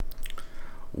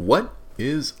What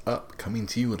is up? Coming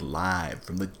to you live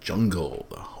from the jungle,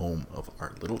 the home of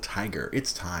our little tiger.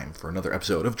 It's time for another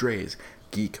episode of Dre's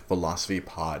Geek Philosophy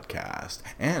Podcast.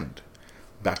 And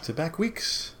back-to-back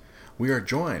weeks, we are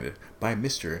joined by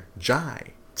Mr. Jai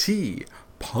T.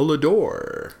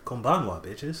 Polidor. Konbanwa,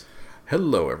 bitches.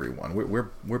 Hello, everyone.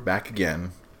 We're back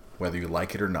again, whether you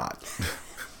like it or not.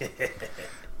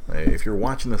 If you're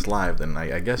watching this live, then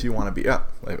I guess you want to be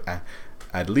up.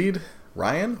 I'd lead.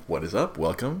 Ryan, what is up?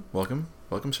 Welcome,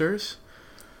 sirs.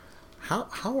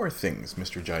 How are things,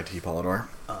 Mr. Jai T. Polidor?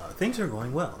 Things are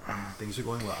going well.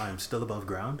 I'm still above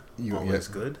ground. Always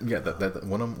good. Yeah, that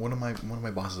one of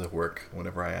my bosses at work.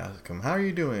 Whenever I ask him, "How are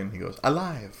you doing?" he goes,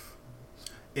 "Alive."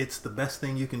 It's the best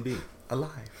thing you can be.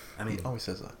 Alive. I mean, he always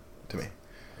says that to me.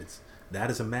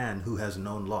 That is a man who has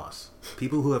known loss.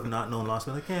 People who have not known loss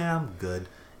are like, "Yeah, I'm good."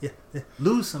 Yeah,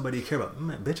 lose somebody you care about.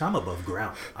 Man, bitch, I'm above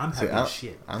ground. I'm happy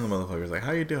shit. I'm the motherfucker who's like,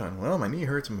 "How you doing?" "Well, my knee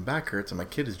hurts and my back hurts and my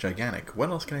kid is gigantic." What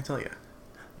else can I tell you?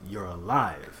 You're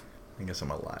alive. I guess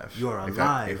I'm alive. You are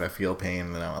alive. If I feel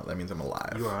pain, then that means I'm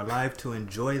alive. You are alive to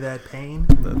enjoy that pain.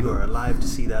 You are alive to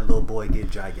see that little boy get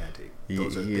gigantic.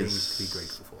 Those are things to be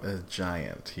grateful for. A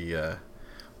giant.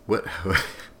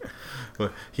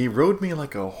 He rode me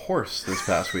like a horse this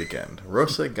past weekend.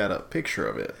 Rosa got a picture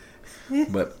of it.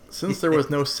 But since there was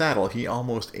no saddle, he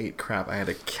almost ate crap. I had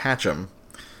to catch him.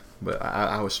 But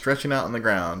I was stretching out on the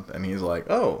ground, and he's like,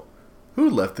 "Oh, who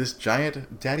left this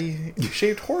giant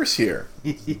daddy-shaped horse here?"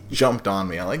 He jumped on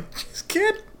me. I'm like, "Jeez,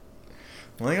 kid."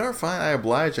 I'm like, "All right, fine, I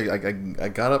obliged." I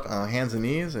got up on hands and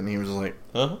knees, and he was just like,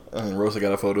 "Huh?" And then Rosa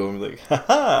got a photo of him. Like, "Ha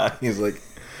ha!" He's like,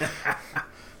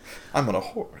 "I'm on a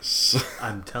horse."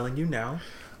 I'm telling you now.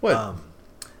 What?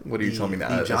 What are you telling me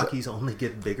now? The jockeys only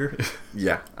get bigger.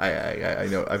 Yeah, I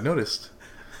know. I've noticed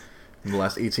in the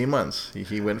last 18 months,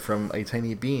 he went from a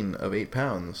tiny bean of 8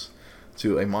 pounds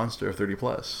to a monster of 30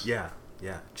 plus. Yeah.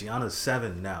 Gianna's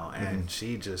 7 now, and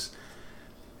she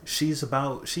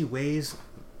weighs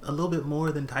a little bit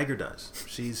more than Tiger does.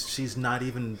 She's not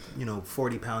even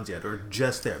 40 pounds yet, or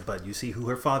just there. But you see who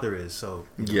her father is, so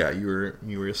yeah, you were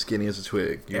as skinny as a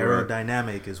twig.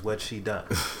 Aerodynamic is what she does.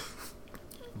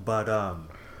 But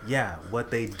yeah,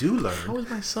 what they do learn. How is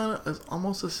my son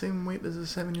almost the same weight as a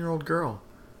 7-year-old girl?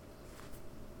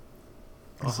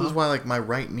 This is why my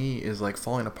right knee is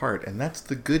falling apart, and that's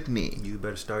the good knee. You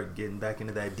better start getting back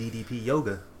into that DDP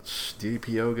yoga.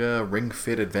 DDP yoga, Ring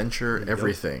Fit Adventure,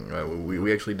 everything.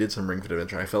 We actually did some Ring Fit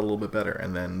Adventure. I felt a little bit better,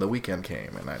 and then the weekend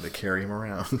came, and I had to carry him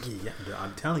around. Yeah,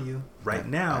 I'm telling you,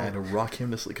 now. I had to rock him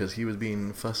to sleep because he was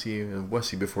being fussy and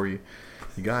wussy before you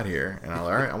got here. And I was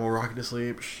like, "All right, I'm going to rock him to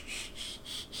sleep."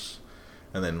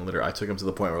 And then literally I took him to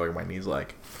the point where my knee's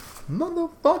like,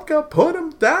 "Motherfucker, put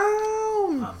him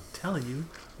down!" I'm telling you,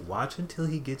 watch until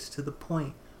he gets to the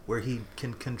point where he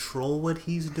can control what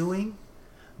he's doing,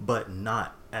 but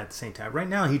not at the same time. Right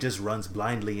now, he just runs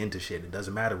blindly into shit. It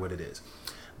doesn't matter what it is.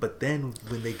 But then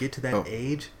when they get to that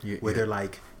age where they're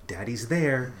like, "Daddy's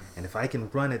there, and if I can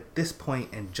run at this point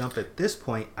and jump at this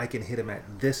point, I can hit him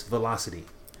at this velocity."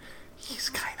 He's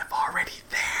kind of already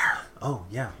there. Oh,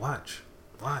 yeah, watch.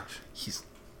 I'm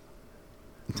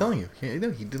telling you,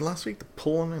 he did last week. The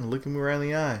pull on and look at me right in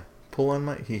the eye.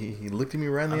 He looked at me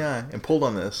right in the eye and pulled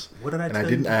on this. What did I and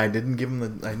tell you? I didn't give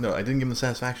him the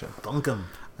satisfaction. Thunk him.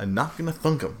 I'm not gonna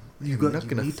thunk him. You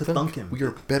need to thunk him. We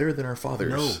are better than our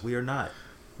fathers. No, we are not.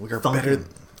 We are better.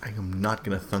 I am not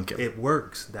gonna thunk him. It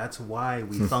works. That's why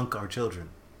we thunk our children.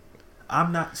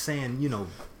 I'm not saying,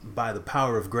 by the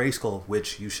power of Grayskull,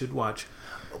 which you should watch.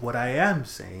 What I am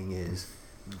saying is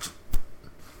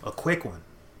a quick one.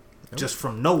 Nope. Just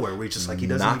from nowhere. Where just he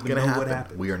doesn't even know what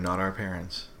happened. We are not our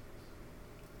parents.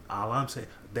 All I'm saying,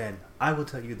 then I will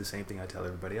tell you the same thing I tell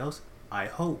everybody else. I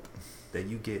hope that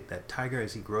you get that Tiger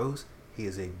as he grows. He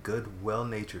is a good,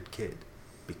 well-natured kid,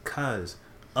 because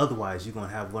otherwise you're gonna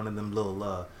have one of them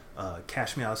little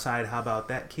 "cash me outside, how about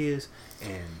that" kids,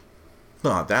 and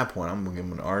no, at that point I'm gonna give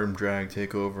him an arm drag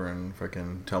takeover and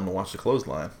freaking tell him to watch the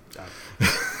clothesline.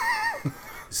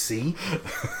 See,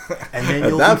 and then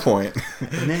and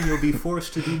then you'll be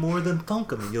forced to do more than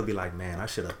thunk him, and you'll be like, "Man, I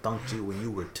should have thunked you when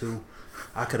you were 2.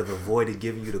 I could have avoided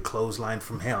giving you the clothesline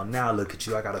from hell. Now look at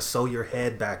you. I gotta sew your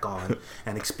head back on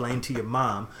and explain to your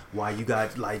mom why you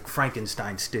got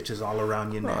Frankenstein stitches all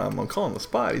around your neck." I'm gonna call him the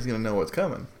spot. He's gonna know what's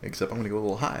coming. Except I'm gonna go a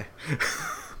little high.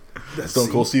 Stone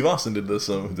Cold Steve Austin did this.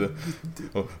 I've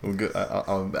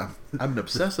been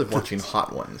obsessive watching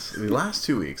Hot Ones. The last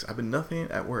 2 weeks, I've been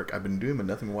nothing at work. I've been doing but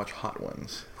nothing but watch Hot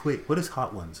Ones. Wait, what is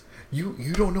Hot Ones? You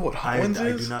don't know what Hot Ones is?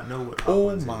 I do not know what Hot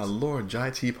Ones is. Oh my lord, Jai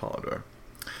T. Polidor.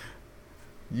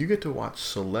 You get to watch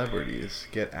celebrities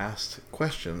get asked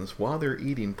questions while they're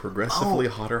eating progressively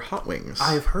hotter hot wings.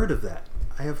 I've heard of that.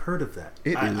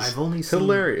 I've only seen,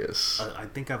 hilarious. I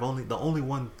think the only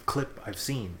one clip I've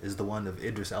seen is the one of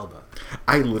Idris Elba.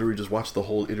 I literally just watched the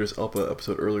whole Idris Elba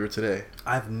episode earlier today.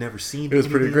 I've never seen. It was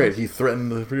pretty great. Else. He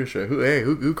threatened the producer.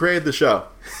 Who created the show?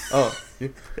 Oh,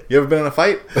 you ever been in a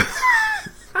fight?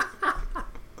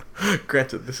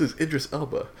 Granted, this is Idris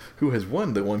Elba, who has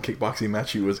won the one kickboxing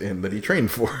match he was in that he trained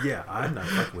for. Yeah, I'm not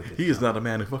fucking with it. He is not a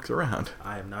man who fucks around.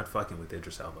 I am not fucking with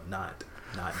Idris Elba. Not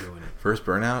doing it. First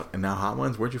Burnout and now Hot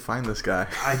Ones. Where'd you find this guy?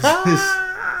 I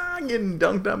just getting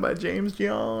dunked on by James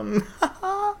Jones.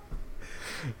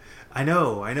 I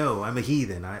know. I'm a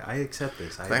heathen. I accept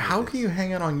this. How can you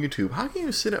hang out on YouTube? How can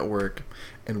you sit at work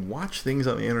and watch things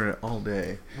on the internet all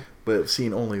day, but have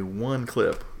seen only one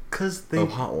clip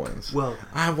of Hot Ones? Well,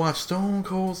 I watched Stone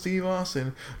Cold Steve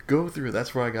Austin go through.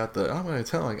 That's where I got I'm going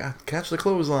to tell him, I catch the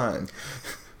clothesline.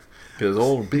 Because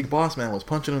old big boss man was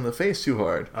punching him in the face too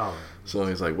hard. Oh. So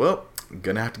he's like, well, I'm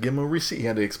going to have to give him a receipt. He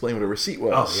had to explain what a receipt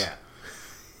was. Oh, yeah.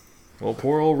 Well,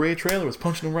 poor old Ray Traylor was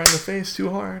punching him right in the face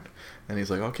too hard. And he's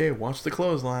like, okay, watch the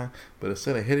clothesline. But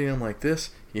instead of hitting him like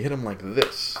this, he hit him like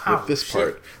this. With this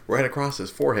part. Right across his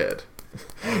forehead.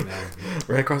 Oh, no.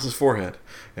 Right across his forehead.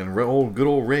 And good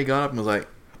old Ray got up and was like,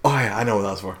 oh, yeah, I know what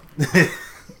that was for.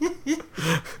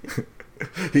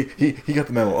 he got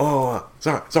the memo. Oh,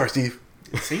 sorry, Steve.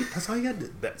 See, that's all you got to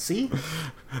do. See,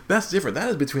 that's different. That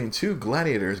is between two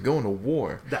gladiators going to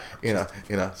war in a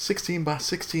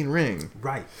 16x16 ring.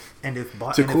 Right, and if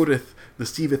to quoteth the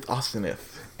Steveth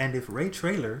Austineth. And if Ray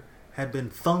Traylor had been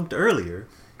thunked earlier,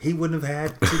 he wouldn't have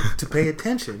had to pay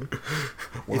attention.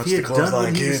 If he had done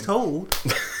what he was told,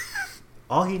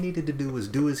 all he needed to do was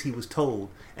do as he was told,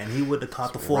 and he would have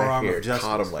caught the forearm of justice.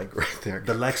 Caught him like right there.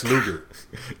 The Lex Luger.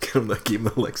 Gave him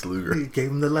the Lex Luger. He gave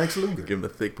him the Lex Luger. Give him the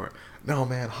thick part. No,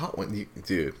 man, Hot One,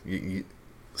 dude. You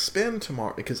spend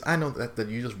tomorrow, because I know that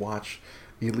you just watch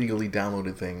illegally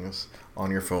downloaded things on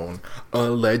your phone,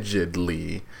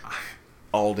 allegedly,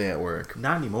 all day at work.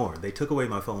 Not anymore. They took away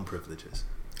my phone privileges.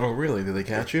 Oh, really? Did they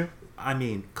catch you? I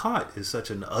mean, caught is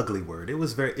such an ugly word. It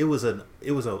was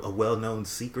a well-known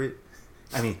secret.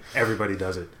 I mean, everybody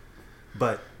does it.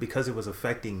 But because it was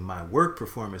affecting my work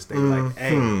performance, they were like,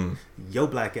 hey, your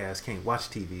black ass can't watch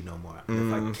TV no more.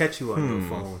 If I catch you on your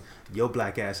phone, your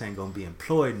black ass ain't going to be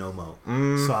employed no more.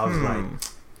 So I was like,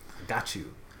 I got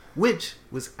you. Which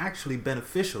was actually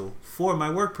beneficial for my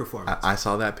work performance. I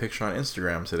saw that picture on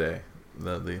Instagram today.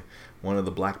 The one of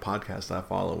the black podcasts I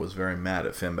follow was very mad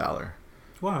at Finn Balor.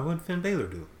 Why? What did Finn Balor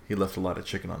do? He left a lot of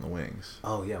chicken on the wings.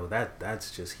 Oh, yeah. Well,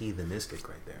 that's just heathenistic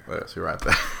right there. Well, so you're right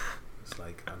there. It's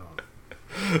like, I don't know.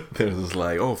 There's this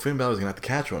like, oh, Finn Balor's gonna have to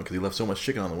catch one because he left so much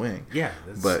chicken on the wing. Yeah,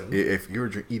 but if you're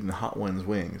eating Hot Ones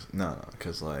wings, no,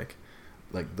 because like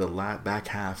the back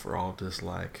half are all just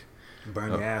like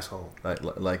burn your asshole.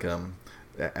 Like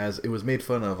as it was made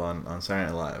fun of on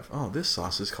Saturday Night Live. Oh, this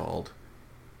sauce is called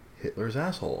Hitler's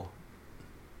asshole.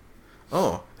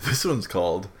 Oh, this one's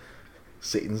called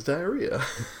Satan's diarrhea.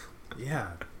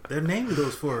 Yeah, they're naming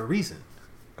those for a reason.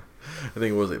 I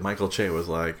think it was Michael Che was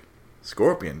like,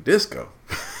 Scorpion Disco.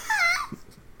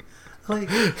 Like,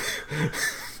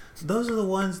 those are the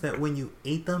ones that when you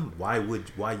eat them, why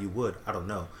you would, I don't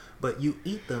know. But you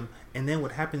eat them, and then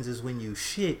what happens is when you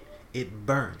shit, it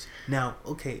burns. Now,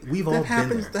 okay, we've all been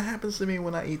there. That happens to me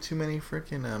when I eat too many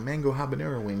freaking mango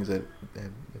habanero wings at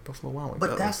Buffalo Wild Wings.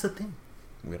 But that's the thing.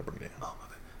 We gotta bring it down. Oh, my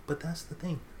bad. But that's the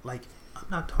thing. Like, I'm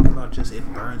not talking about just it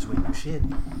burns when you shit.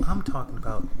 I'm talking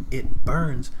about it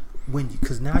burns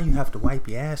because now you have to wipe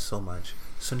your ass so much.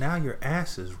 So now your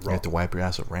ass is raw. You have to wipe your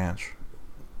ass with ranch.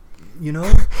 You know?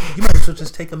 You might as well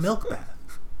just take a milk bath.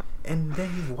 And then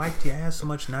you've wiped your ass so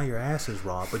much, now your ass is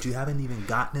raw, but you haven't even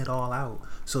gotten it all out.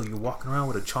 So you're walking around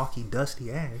with a chalky,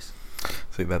 dusty ass.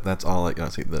 See, that's all I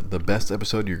gotta say. The best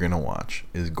episode you're gonna watch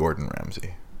is Gordon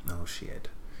Ramsay. Oh, shit.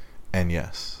 And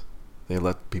yes, they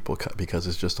let people cut because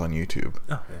it's just on YouTube.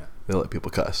 Oh, yeah. They let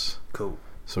people cuss. Cool.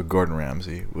 So Gordon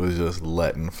Ramsay was just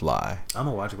letting fly. I'm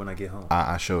gonna watch it when I get home.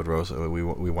 I showed Rosa. We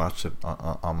watched it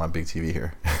on my big TV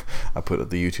here. I put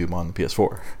the YouTube on the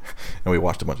PS4, and we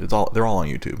watched a bunch. They're all on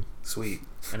YouTube. Sweet.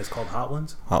 And it's called Hot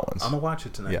Ones? Hot Ones. I'm gonna watch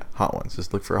it tonight. Yeah, Hot Ones.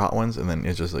 Just look for Hot Ones, and then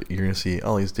it's just like you're gonna see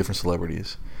all these different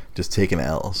celebrities just taking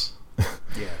L's.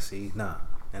 Yeah. See, nah.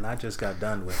 And I just got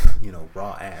done with,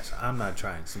 raw ass. I'm not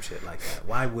trying some shit like that.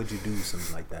 Why would you do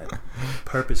something like that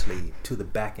purposely to the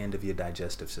back end of your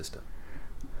digestive system?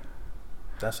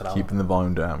 That's what I Keeping the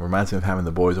volume down. Reminds me of having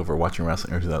the boys over watching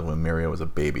wrestling when Mario was a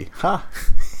baby. Ha!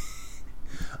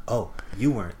 Oh,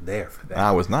 you weren't there for that.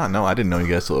 I was not. No, I didn't know you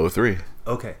guys till 03.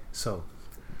 Okay, so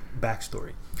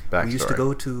backstory. Backstory. We used to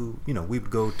go to, we'd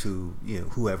go to,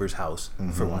 whoever's house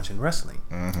for watching wrestling.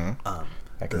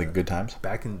 Back in the good times.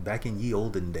 Back in ye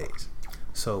olden days.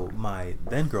 So my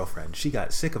then girlfriend, she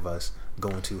got sick of us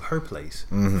going to her place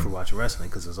for watching wrestling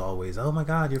because it's always, oh my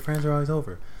God, your friends are always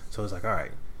over. So I was like, all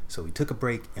right. So we took a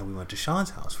break and we went to Sean's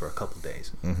house for a couple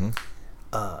days.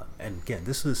 And again,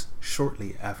 this was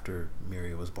shortly after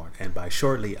Miria was born. And by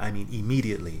shortly, I mean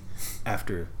immediately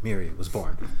after Miria was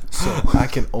born. So I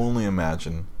can only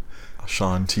imagine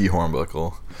Sean T.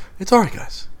 Hornbuckle. It's all right,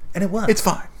 guys. And it was. It's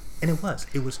fine. And it was.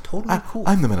 It was totally cool.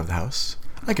 I'm the man of the house.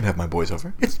 I can have my boys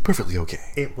over. It's perfectly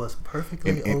okay. It was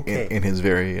perfectly okay. In his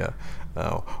very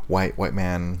white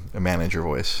man manager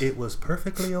voice. It was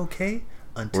perfectly okay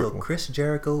until Chris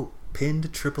Jericho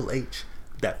pinned Triple H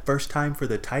that first time for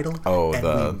the title.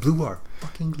 We blew our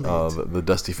fucking legs. The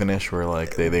dusty finish where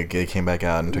like they came back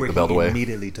out and took the belt away.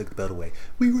 Immediately took the belt away.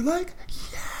 We were like,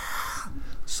 yeah.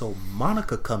 So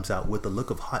Monica comes out with a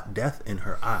look of hot death in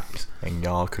her eyes. And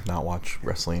y'all could not watch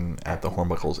wrestling at the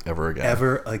Hornbuckles ever again.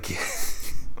 Ever again.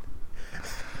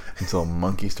 Until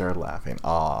Monkey started laughing.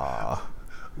 Ah.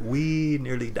 We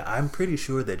nearly died. I'm pretty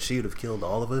sure that she would have killed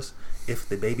all of us if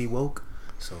the baby woke.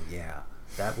 So yeah,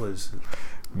 that was...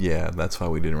 Yeah, that's why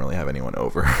we didn't really have anyone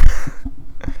over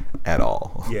at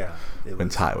all. Yeah. When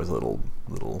Ty was a little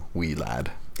wee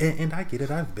lad. And I get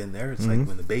it. I've been there. It's like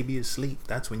when the baby is asleep,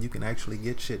 that's when you can actually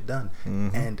get shit done.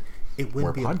 And it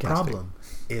wouldn't be a problem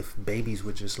if babies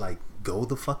would just like go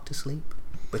the fuck to sleep.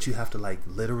 But you have to like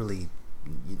literally...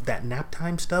 That nap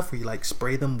time stuff where you like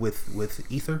spray them with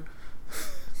ether.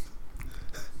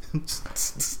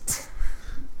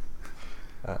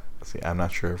 See, I'm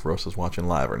not sure if Rosa's watching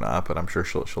live or not, but I'm sure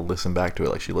she'll listen back to it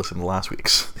like she listened to last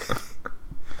week's.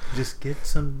 Just get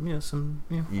some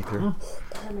ether.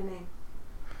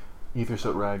 Ether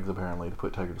soaked rags apparently to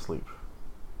put Tiger to sleep.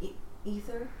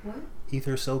 Ether? What?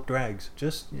 Ether soaked rags.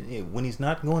 Just when he's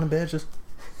not going to bed, just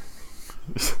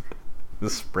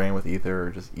spraying with ether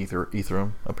or just ether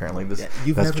him. Apparently,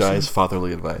 that's Jai's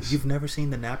fatherly advice. You've never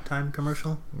seen the nap time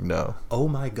commercial? No. Oh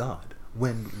my God!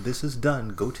 When this is done,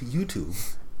 go to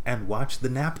YouTube and watch the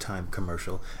nap time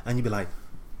commercial, and you'll be like,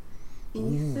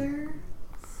 ether.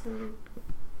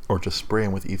 Or just spray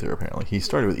him with ether. Apparently, he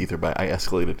started with ether, but I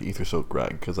escalated to ether soaked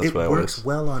rag because that's what I was. It works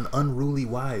well on unruly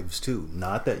wives too.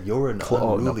 Not that you're an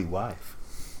unruly wife.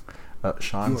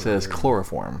 Sean says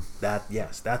chloroform.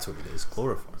 Yes, that's what it is.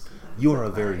 Chloroform. You are a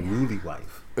very ruly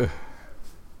wife.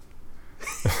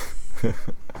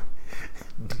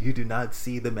 You do not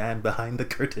see the man behind the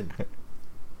curtain.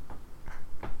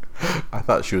 I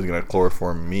thought she was going to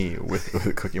chloroform me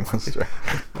with Cookie Monster.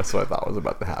 That's what I thought was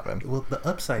about to happen. Well, the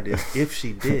upside is, if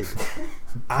she did,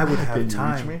 I would have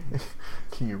time. Reach me?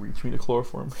 Can you reach me to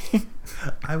chloroform me?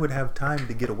 I would have time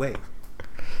to get away.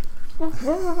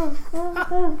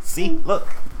 See? Look.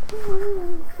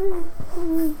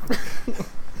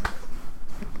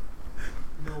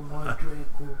 No more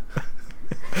Draco.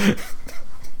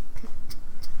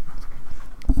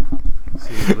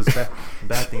 See, it was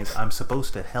bad thing is I'm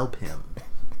supposed to help him,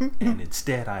 and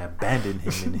instead I abandon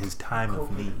him in his time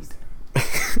of need.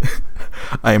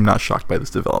 I am not shocked by this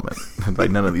development. By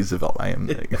none of these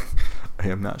developments. I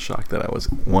am not shocked that I was,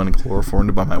 one,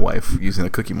 chloroformed by my wife using a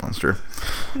Cookie Monster,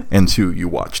 and two, you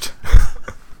watched.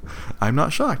 I'm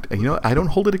not shocked. You know, I don't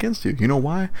hold it against you. You know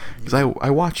why? Because I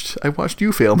watched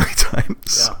you fail many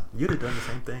times. Yeah, you'd have done the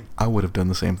same thing. I would have done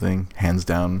the same thing, hands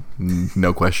down,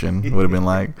 no question. Would have been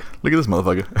like, look at this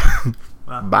motherfucker.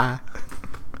 Wow. Bye.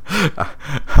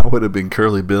 I would have been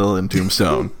Curly Bill in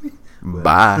Tombstone.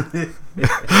 Bye.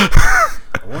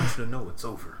 I want you to know it's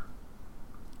over.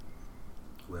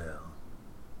 Well,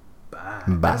 bye.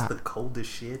 That's the coldest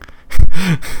shit.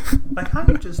 Like, how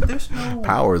you just, there's no...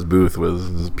 Powers Booth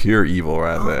was pure evil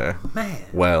right there. Man.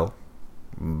 Well,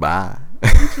 bye.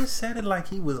 He just said it like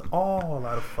he was all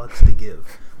out of fucks to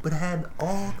give, but had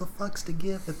all the fucks to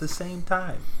give at the same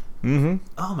time.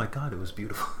 Oh my God, it was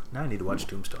beautiful. Now I need to watch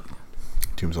Tombstone.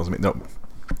 Tombstone's no,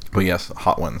 but yes,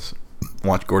 hot ones.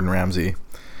 Watch Gordon Ramsay.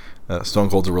 Stone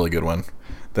Cold's a really good one.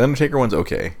 The Undertaker one's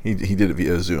okay. He did it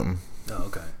via Zoom. Oh,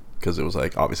 okay. Because it was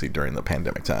like obviously during the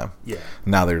pandemic time. Yeah.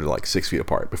 Now they're like 6 feet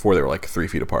apart. Before they were like 3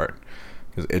 feet apart.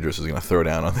 Because Idris is going to throw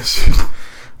down on this.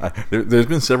 There's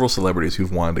been several celebrities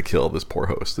who've wanted to kill this poor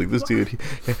host. Like this dude,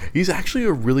 he's actually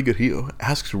a really good. He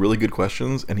asks really good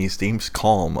questions and he seems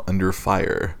calm under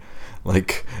fire.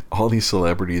 Like all these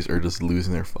celebrities are just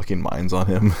losing their fucking minds on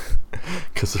him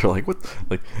because they're like, what?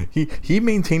 Like he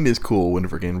maintained his cool when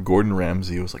freaking Gordon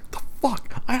Ramsay was like, the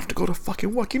fuck? I have to go to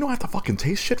fucking work. You know I have to fucking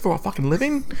taste shit for a fucking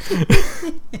living.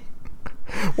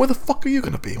 Where the fuck are you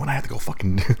gonna be when I have to go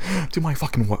fucking do my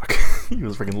fucking work? He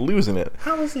was freaking losing it.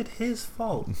 How is it his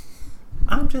fault?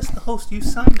 I'm just the host. You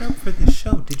signed up for this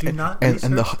show. Did you not? And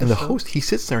research the show? host, he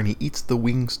sits there and he eats the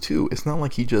wings too. It's not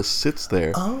like he just sits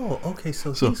there. Oh, okay.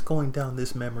 So he's going down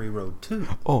this memory road too.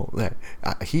 Oh, that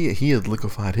he had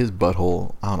liquefied his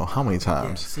butthole. I don't know how many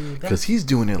times see, because he's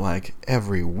doing it like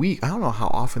every week. I don't know how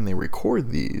often they record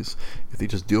these. If they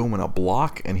just do them in a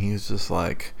block, and he's just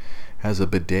like has a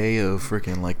bidet of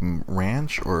freaking like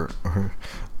ranch or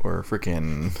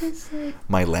freaking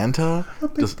Mylanta. A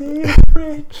Just bidet of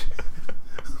ranch.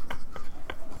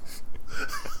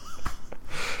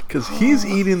 because he's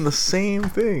eating the same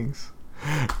things.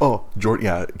 Oh, Jordan,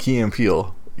 yeah, Key and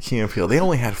Peele. They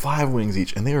only had 5 wings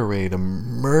each, and they were ready to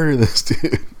murder this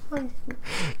dude.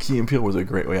 Key and Peele was a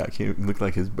great way out. He looked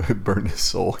like his burned his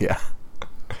soul. Yeah,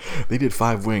 they did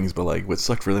 5 wings, but like what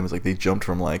sucked for them is like they jumped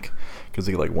from like because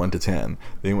they get like 1 to 10.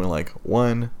 They went like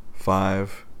 1,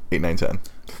 5, 8, 9, 10.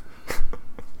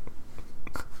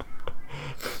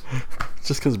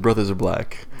 Just because brothers are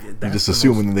black, you just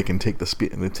assume they can take the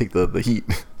speed and they take the heat.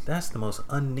 That's the most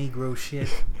un-Negro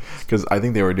shit. Because I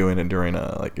think they were doing it during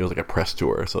it was like a press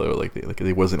tour, so they were like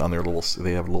they wasn't on their little.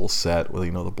 They have a little set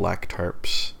with the black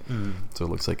tarps, so it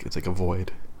looks like it's like a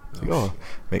void. It's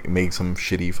make some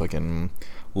shitty fucking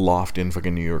loft in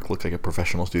fucking New York look like a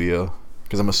professional studio.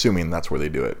 Because I'm assuming that's where they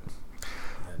do it.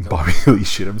 Yeah, Bobby Lee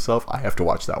shit himself. I have to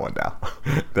watch that one now.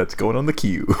 That's going on the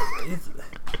queue.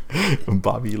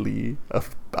 Bobby Lee,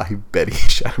 I bet he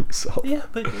shot himself. Yeah,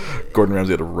 but Gordon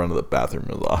Ramsay had to run to the bathroom.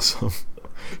 It was awesome.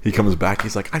 He comes back.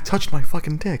 He's like, I touched my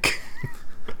fucking dick.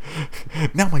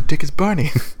 Now my dick is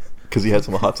burning. Because he had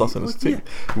some hot sauce in his dick.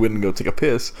 He wouldn't go take a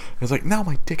piss. He's like, now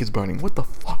my dick is burning. What the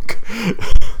fuck?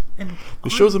 And the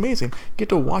show's amazing. You get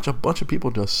to watch a bunch of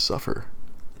people just suffer.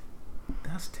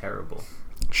 That's terrible.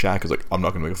 Shaq is like, I'm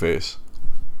not gonna make a face.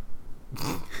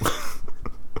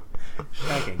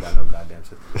 Shaq ain't got no goddamn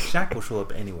sense. Shaq will show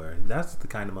up anywhere. That's the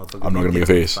kind of motherfucker. I'm not gonna make a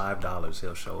face. $5,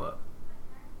 he'll show up.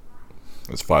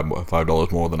 It's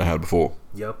 $5 more than I had before.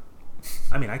 Yep.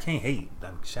 I mean, I can't hate.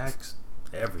 Shaq's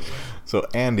everywhere. So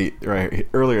Andy, right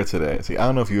earlier today. See, I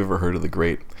don't know if you ever heard of the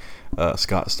great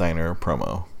Scott Steiner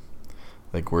promo,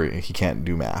 like where he can't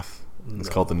do math. It's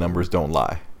called "The Numbers Don't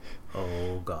Lie."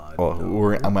 Oh God. Well,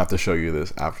 no. I'm gonna have to show you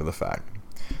this after the fact.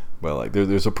 But like,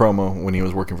 there's a promo when he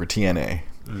was working for TNA,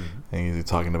 and he's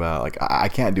talking about like I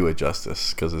can't do it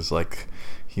justice because it's like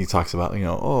he talks about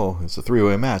it's a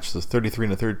 3-way match. There's 33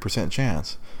 1/3%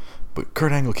 chance, but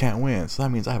Kurt Angle can't win, so that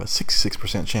means I have a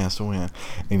 66% chance to win.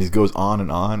 And he just goes on,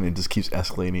 and it just keeps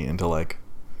escalating into like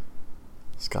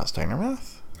Scott Steiner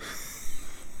math.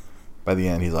 By the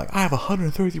end, he's like, I have a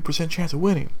 133% chance of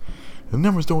winning. The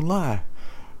numbers don't lie.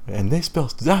 And they spell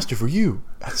disaster for you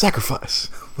at Sacrifice.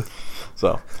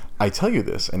 So, I tell you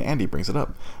this, and Andy brings it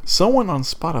up. Someone on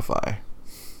Spotify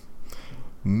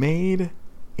made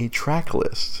a track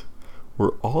list where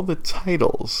all the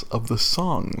titles of the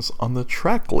songs on the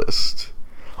track list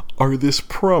are this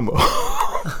promo.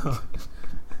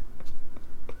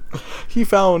 He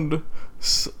found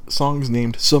songs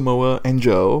named Samoa and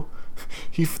Joe.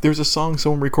 There's a song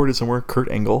someone recorded somewhere,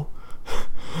 Kurt Angle.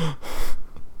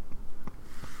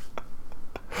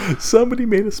 Somebody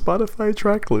made a Spotify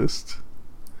track list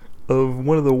of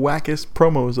one of the wackest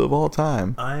promos of all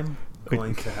time. I'm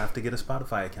going to have to get a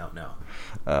Spotify account now.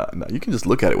 No, you can just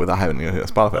look at it without having a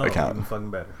Spotify account. Even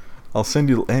fucking better. I'll send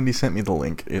you. Andy sent me the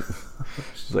link.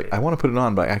 She's like, I want to put it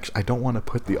on, but I don't want to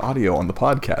put the audio on the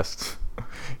podcast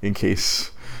in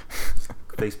case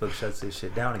Facebook shuts this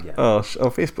shit down again.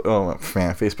 Facebook. Oh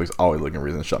man, Facebook's always looking for a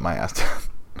reason to shut my ass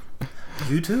down.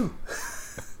 You too.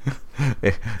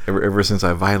 Ever since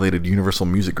I violated Universal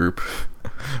Music Group,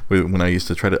 when I used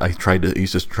to try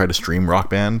to stream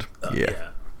Rock Band. Yeah.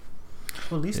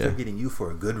 Well, at least they're getting you for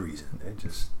a good reason.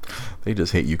 They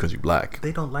just hate you because you're black.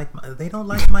 They don't like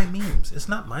my memes. It's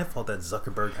not my fault that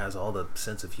Zuckerberg has all the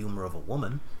sense of humor of a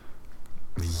woman.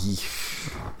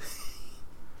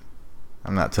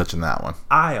 I'm not touching that one.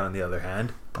 I, on the other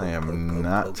hand, I am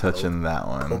not touching that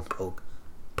one.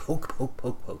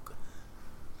 Poke.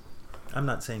 I'm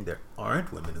not saying there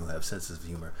aren't women who have senses of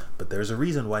humor, but there's a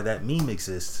reason why that meme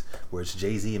exists, where it's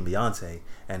Jay-Z and Beyonce,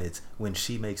 and it's when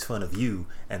she makes fun of you,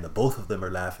 and the both of them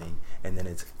are laughing, and then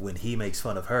it's when he makes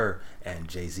fun of her, and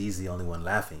Jay-Z's the only one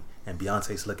laughing, and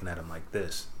Beyonce's looking at him like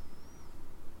this.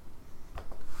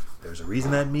 There's a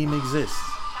reason that meme exists.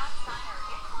 Scott Steiner,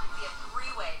 it's going to be a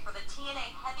 3-way for the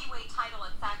TNA heavyweight title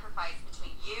and Sacrifice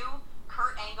between you,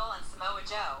 Kurt Angle, and Samoa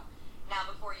Joe. Now,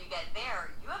 before you get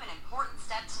there, you have an important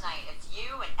step tonight. It's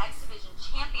you and X Division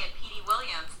champion Petey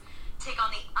Williams take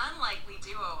on the unlikely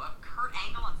duo of Kurt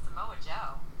Angle and Samoa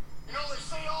Joe. You know, they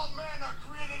say all men are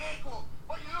created equal,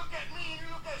 but you look at me and you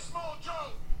look at Small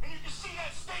Joe, and you can see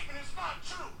that statement is not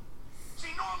true. See,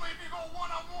 normally if you go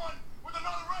one-on-one with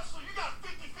another wrestler, you got a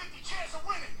 50-50 chance of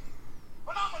winning.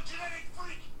 But I'm a genetic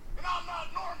freak, and I'm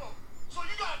not normal. So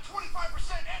you got a 25%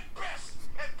 at best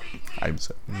at beating me. I'm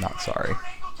not sorry. Kurt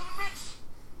Angle to the mix.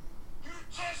 Your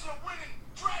chances of winning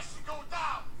drastically go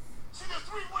down. See, the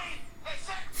three-way at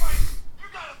sacrifice, you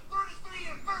got a 33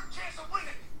 and a third chance of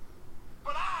winning.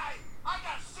 But I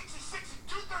got a 66 and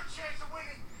two-thirds chance of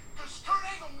winning because Kurt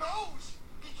Angle knows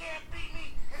he can't beat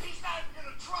me, and he's not even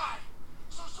gonna try.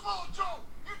 So Samoa Joe,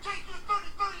 you take your 30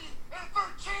 and a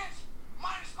third chance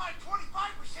minus my 25%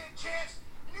 chance,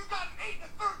 and you got an 8 and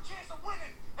a third chance of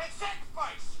winning at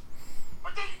sacrifice.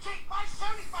 But then you take my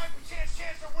 75%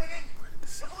 chance of winning.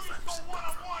 If we just go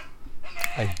one-on-one, and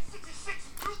then add 66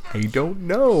 and two-thirds. I don't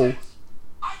know.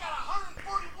 I got a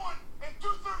 141 and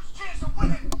two-thirds chance of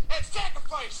winning at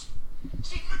sacrifice.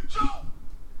 See, Joe,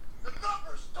 the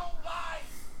numbers don't lie,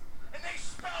 and they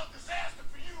spell disaster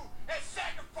for you at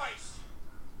sacrifice.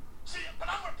 See, but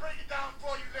I'm gonna break it down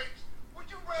for you, ladies. Would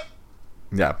you rather?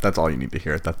 Yeah, that's all you need to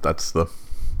hear. That's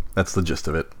the gist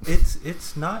of it.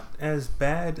 It's not as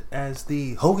bad as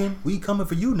the Hogan, we coming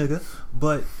for you, nigga.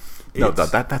 But No,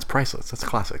 it's- that's priceless. That's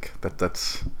classic.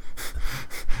 That's.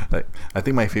 I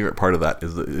think my favorite part of that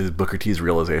is Booker T's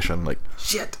realization. Like,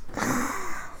 shit.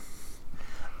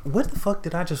 what the fuck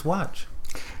did I just watch?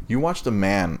 You watched a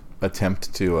man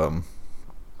attempt to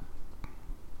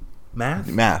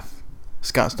math.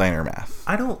 Scott Steiner math.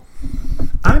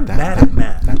 I'm bad at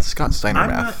math. That's Scott Steiner I'm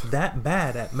math. not that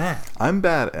bad at math. I'm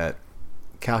bad at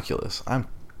calculus. I'm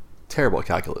terrible at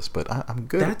calculus, but I'm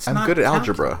good. That's I'm not good at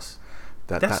algebra. calculus.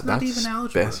 That's not even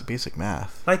algebra. Basic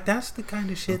math. Like, that's the kind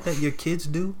of shit that your kids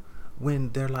do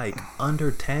when they're like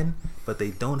under 10, but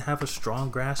they don't have a strong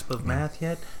grasp of math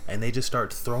yet, and they just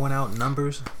start throwing out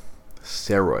numbers.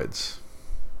 Steroids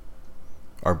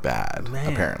are bad,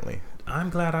 Man. apparently. I'm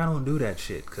glad I don't do that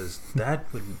shit, because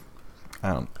that would...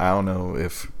 I don't know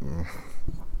if.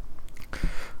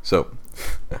 So,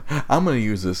 I'm gonna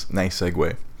use this nice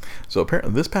segue. So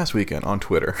apparently, this past weekend on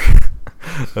Twitter,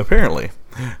 apparently,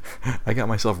 I got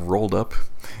myself rolled up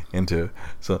into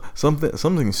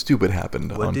something stupid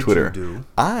happened What on did Twitter. you do?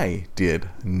 I did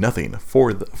nothing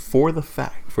for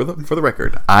the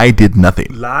record. I did nothing.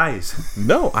 Lies.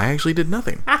 No, I actually did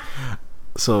nothing.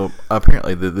 So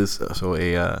apparently,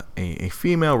 a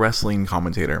female wrestling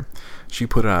commentator, she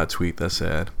put out a tweet that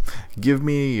said, "Give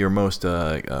me your most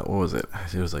what was it?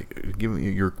 It was like, give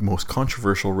me your most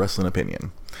controversial wrestling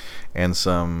opinion." And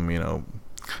some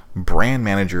brand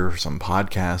manager for some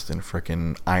podcast in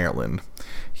frickin' Ireland,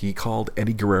 he called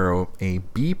Eddie Guerrero a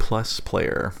B+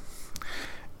 player,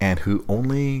 and who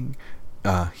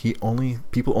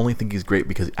people only think he's great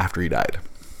because after he died.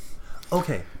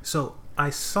 Okay, so I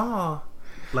saw,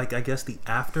 like, I guess the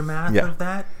aftermath Yeah. of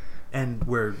that, and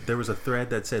where there was a thread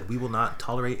that said, "We will not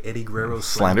tolerate Eddie Guerrero's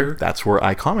Slander. slander." That's where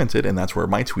I commented, and that's where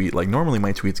my tweet, like, normally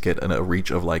my tweets get a reach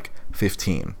of like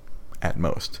 15 at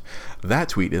most. That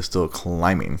tweet is still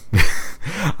climbing.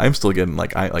 I'm still getting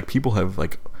people have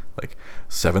like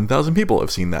 7,000 people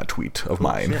have seen that tweet of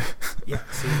mine. Shit. Yeah,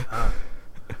 see,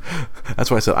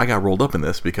 That's why I said I got rolled up in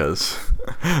this, because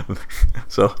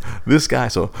so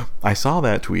I saw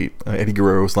that tweet, Eddie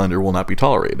Guerrero slander will not be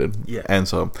tolerated. Yeah. And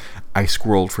so I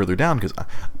scrolled further down because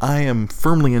I am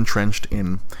firmly entrenched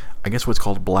in, I guess, what's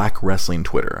called Black Wrestling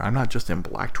Twitter. I'm not just in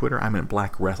Black Twitter. I'm in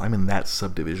Black Wrestling. I'm in that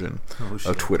subdivision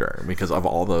of Twitter because of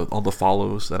all the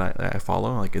follows that I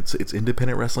follow. Like, it's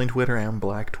independent wrestling Twitter and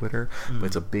Black Twitter, but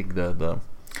it's a big the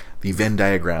Venn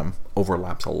diagram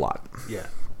overlaps a lot. yeah.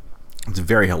 It's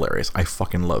very hilarious. I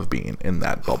fucking love being in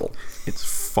that bubble. It's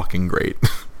fucking great.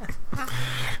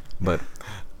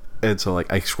 And so,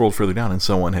 like, I scrolled further down and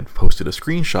someone had posted a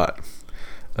screenshot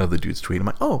of the dude's tweet. I'm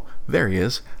like, oh, there he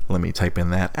is. Let me type in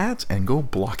that @ and go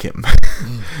block him.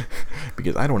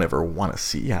 Because I don't ever want to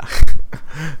see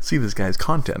this guy's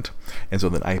content. And so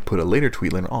then I put a later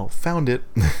tweet later, oh, found it.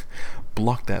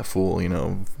 Blocked that fool,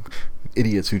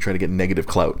 idiots who try to get negative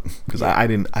clout, because I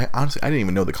honestly didn't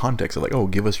even know the context of, like, oh,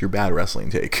 give us your bad wrestling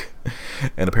take.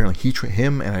 And apparently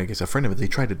him and I guess a friend of it, they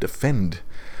tried to defend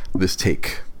this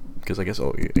take, because I guess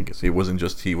he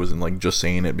wasn't like just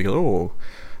saying it because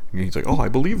he's like, oh, I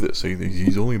believe this,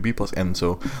 he's only a B+, and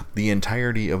so the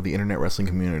entirety of the internet wrestling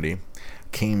community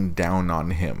came down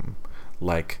on him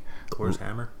like Thor's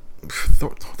hammer.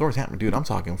 Thor's hammer, dude. I'm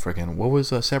talking freaking, what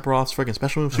was Sephiroth's freaking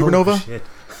special move, Supernova? Oh, shit.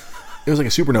 It was like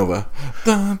a supernova.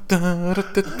 Dun, dun,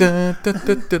 dun, dun, dun,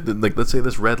 dun, dun, dun. Like, let's say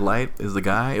this red light is the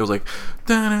guy. It was like.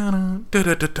 Dun, dun,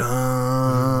 dun, dun,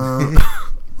 dun.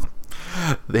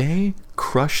 They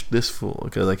crushed this fool.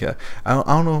 Because, like, I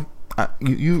don't know.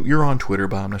 You're on Twitter,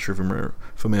 but I'm not sure if you're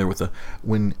familiar with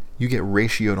when you get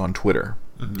ratioed on Twitter.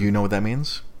 Mm-hmm. Do you know what that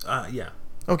means? Yeah.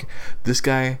 Okay. This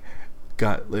guy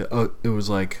got. It was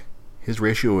like his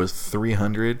ratio was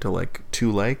 300 to like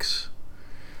 2 likes.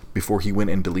 Before he went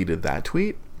and deleted that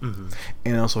tweet. Mm-hmm.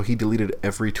 And also he deleted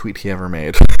every tweet he ever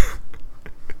made.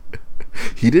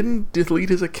 He didn't delete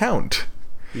his account.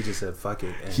 He just said fuck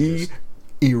it. And he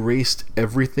erased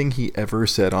everything he ever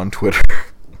said on Twitter.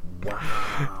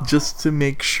 Wow. Just to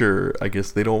make sure, I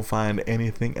guess, they don't find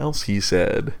anything else he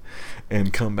said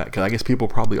and come back. Because I guess people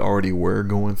probably already were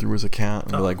going through his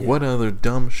account and like, what other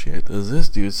dumb shit does this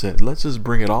dude said? Let's just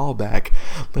bring it all back.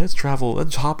 Let's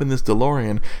hop in this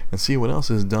DeLorean and see what else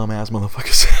this dumbass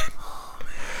motherfucker said.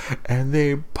 And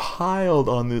they piled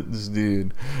on this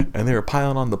dude, and they were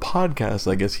piling on the podcast.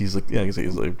 I guess he's like, he's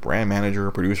like brand manager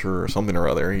or producer or something or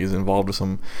other. He's involved with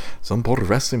some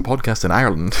wrestling podcast in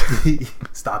Ireland.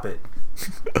 Stop it.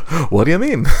 What do you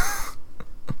mean?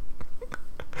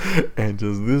 And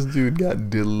just this dude got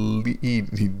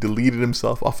deleted. He deleted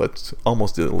himself off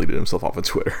almost deleted himself off of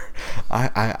Twitter.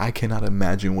 I cannot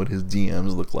imagine what his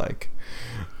DMs look like,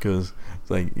 because it's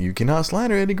like, you cannot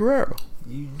slander Eddie Guerrero.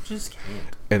 You just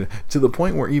can't. And to the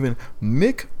point where even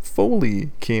Mick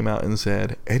Foley came out and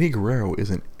said Eddie Guerrero is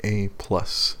an A+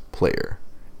 player.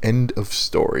 End of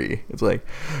story. It's like,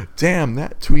 damn,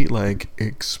 that tweet like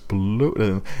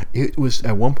exploded. It was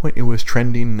at one point it was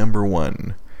trending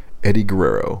 #1. Eddie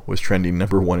Guerrero was trending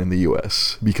 #1 in the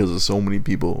US because of so many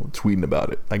people tweeting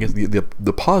about it. I guess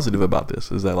the positive about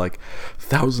this is that like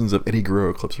thousands of Eddie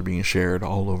Guerrero clips are being shared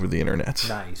all over the internet.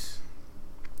 Nice.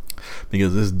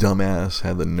 Because this dumbass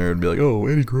had the nerve to be like, oh,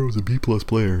 Eddie Guerrero's a B+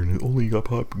 player and it only got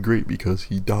pop great because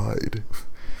he died.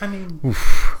 I mean,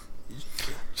 oof.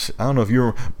 I don't know if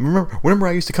you remember. Whenever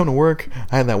I used to come to work,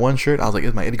 I had that one shirt. I was like,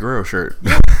 it's my Eddie Guerrero shirt.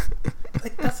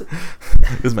 like that's.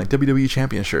 This is my WWE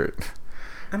champion shirt.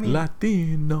 I mean,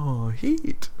 Latino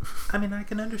Heat. I mean, I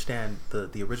can understand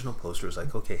the original poster is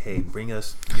like, okay, hey, bring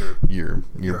us your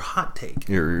hot take.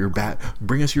 Your bad.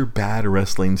 Bring us your bad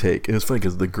wrestling take. It was funny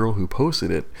because the girl who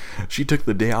posted it, she took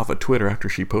the day off of Twitter after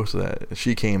she posted that.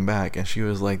 She came back and she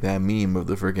was like that meme of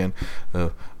the freaking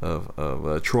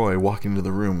of Troy walking into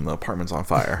the room and the apartment's on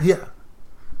fire. Yeah.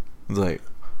 It's like,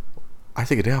 I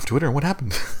take a day off Twitter and what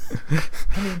happened?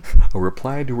 I mean, a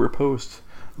reply to her post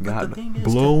got the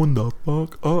blown the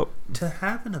fuck up. To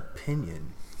have an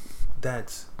opinion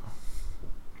that's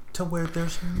to where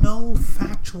there's no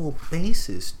factual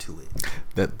basis to it.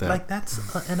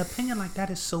 That's an opinion like that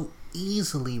is so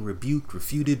easily rebuked,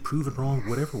 refuted, proven wrong,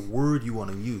 whatever word you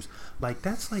want to use. Like,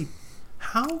 that's like,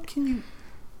 how can you?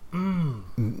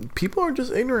 People are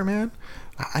just ignorant, man.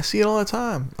 I see it all the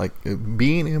time. Like,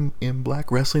 being in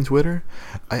black wrestling Twitter,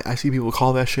 I see people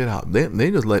call that shit out. They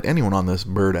just let anyone on this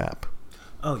Bird app.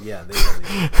 Oh yeah, they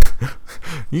really do.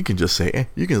 You can just say,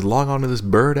 you can just log on to this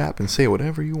Bird app and say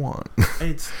whatever you want.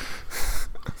 It's,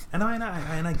 and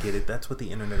I get it. That's what the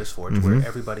internet is for, to where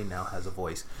everybody now has a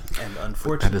voice. And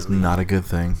unfortunately, that is not a good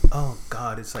thing. Oh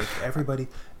God, it's like everybody.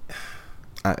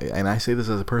 And I say this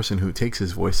as a person who takes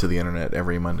his voice to the internet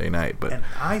every Monday night, but and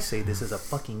I say this as a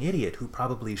fucking idiot who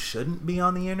probably shouldn't be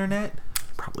on the internet.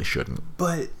 Probably shouldn't.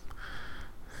 But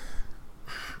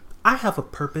I have a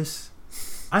purpose.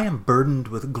 I am burdened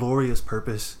with glorious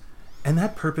purpose, and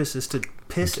that purpose is to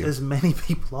piss as many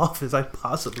people off as I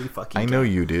possibly fucking can. I know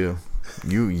you do.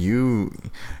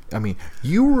 I mean,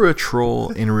 you were a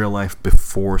troll in real life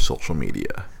before social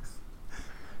media.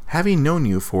 Having known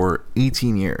you for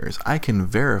 18 years, I can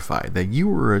verify that you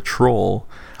were a troll.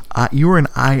 You were an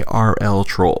IRL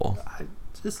troll. I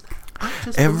just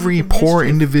Every poor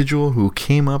individual who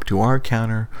came up to our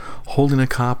counter holding a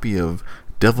copy of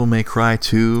Devil May Cry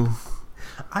 2.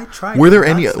 I tried. Were there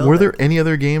any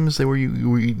other games that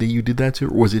you did that to,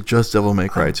 or was it just Devil May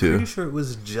Cry 2? I'm pretty sure it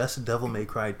was just Devil May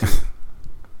Cry 2.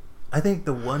 I think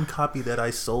the one copy that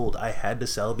I sold, I had to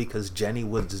sell because Jenny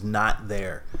was not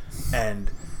there,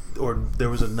 or there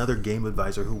was another game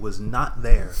advisor who was not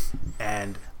there,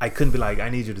 and I couldn't be like, I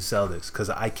need you to sell this because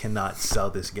I cannot sell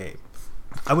this game.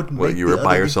 I would. What, you were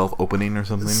by yourself opening or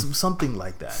something? Something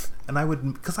like that, and I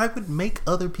would make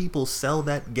other people sell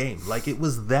that game. Like, it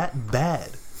was that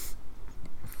bad.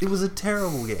 It was a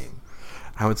terrible game.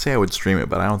 I would say I would stream it,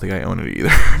 but I don't think I own it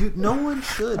either. No one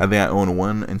should. I think I own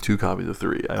 1 and 2 copies of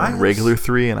 3. I own regular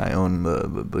 3, and I own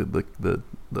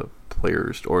the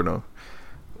players, or no,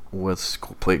 was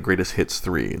played Greatest Hits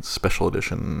 3. It's special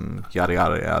edition, yada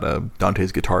yada yada,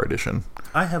 Dante's Guitar Edition.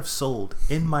 I have sold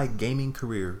in my gaming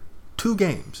career 2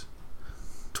 games,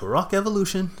 Turok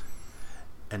Evolution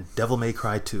and Devil May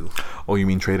Cry 2. Oh, you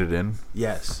mean traded in?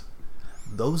 Yes,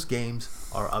 those games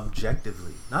are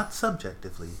objectively, not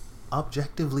subjectively,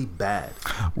 objectively bad.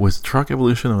 Was Truck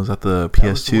Evolution, was that the That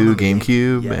was the one PS2, on the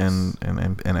GameCube, Yes.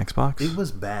 and Xbox? It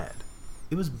was bad.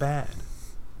 It was bad.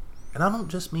 And I don't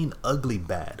just mean ugly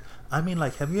bad. I mean,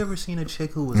 like, have you ever seen a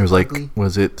chick who was, It was ugly? like,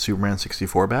 was it Superman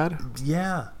 64 bad?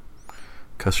 Yeah.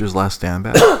 Custer's Last Stand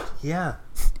bad? Yeah.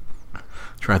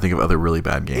 Trying to think of other really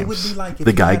bad games. It would be like if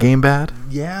The you Guy had- game bad?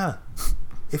 Yeah.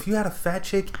 If you had a fat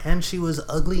chick and she was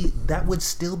ugly, that would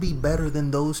still be better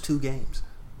than those 2 games.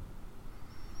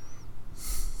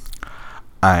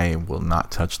 I will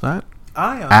not touch that.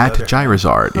 I, on the At other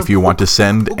Gyrazard, if you want to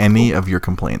send any of your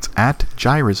complaints. At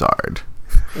Gyrazard.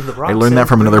 hand, The Rock I learned that said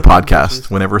from another bring it on, podcast.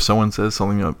 bitches. Whenever someone says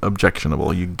something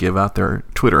objectionable, you give out their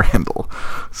Twitter handle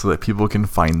so that people can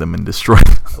find them and destroy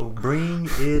them. Oh, bring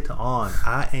it on.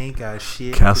 I ain't got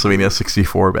shit. to Castlevania do.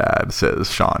 64 bad, says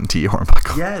Sean T.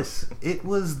 Hornbuckle. Yes, it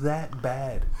was that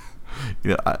bad.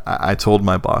 You know, I told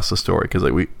my boss the story because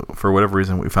like for whatever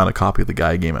reason we found a copy of the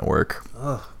Guy game at work,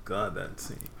 Oh God, that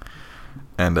scene.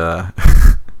 and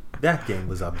That game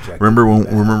was objective. remember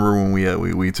when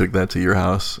we took that to your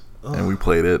house and we Ugh.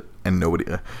 played it and nobody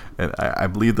and I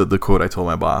believe that the quote I told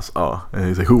my boss, and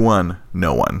he's like, who won?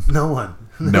 No one. No one.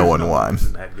 No one won.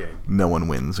 in that game. No one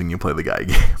wins when you play the Guy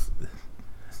game.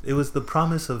 It was the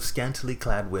promise of scantily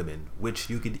clad women,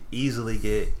 which you could easily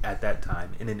get at that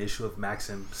time in an issue of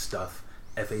Maxim, Stuff,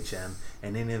 FHM,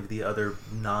 and any of the other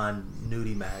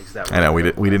non-nudie mags that were I know we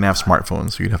available didn't at have the time.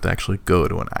 smartphones, so you'd have to actually go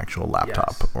to an actual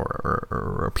laptop Yes.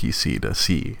 or a PC to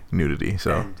see nudity.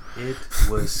 So And it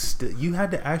was you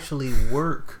had to actually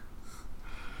work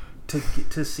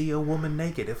to see a woman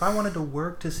naked. If I wanted to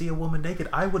work to see a woman naked,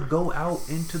 I would go out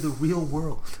into the real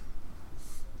world.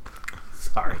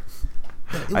 Sorry.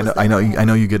 It was I that bad.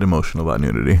 know you get emotional about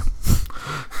nudity.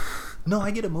 No,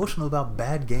 I get emotional about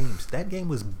bad games. That game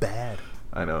was bad.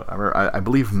 I know. I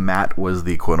believe Matt was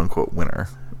the quote unquote winner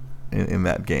in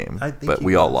that game, I think but he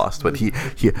we all was. lost. But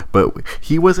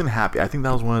he wasn't happy. I think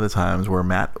that was one of the times where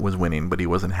Matt was winning, but he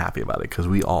wasn't happy about it because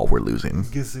we all were losing.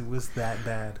 Because it was that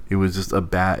bad. It was just a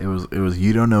bad. It was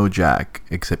you don't know Jack,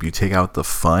 except you take out the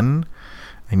fun,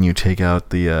 and you take out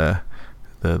the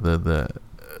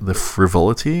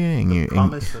frivolity, and The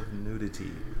promise of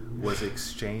nudity was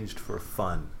exchanged for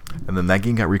fun. and then that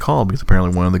game got recalled because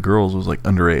apparently one of the girls was like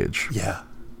underage. Yeah.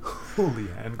 Holy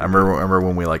hand. I remember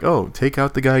when we like, take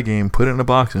out the Guy game, put it in a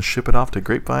box, and ship it off to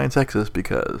Grapevine, Texas,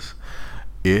 because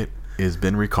it has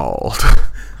been recalled.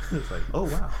 It's like, oh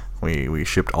wow. We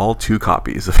shipped all 2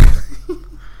 copies of it.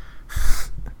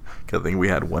 'Cause I think we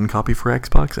had 1 copy for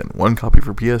Xbox and 1 copy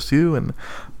for PS2, and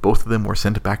both of them were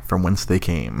sent back from whence they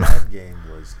came. That game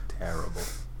was terrible.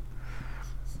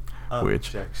 Which-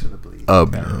 Objectionably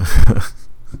terrible.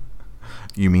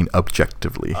 You mean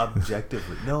objectively?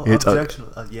 Objectively. No, It's objection.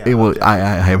 Yeah. It will. objectively. I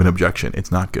have an objection. It's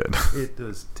not good. It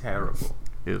was terrible.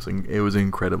 It was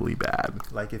incredibly bad.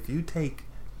 Like if you take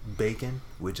bacon,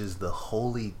 which is the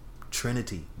holy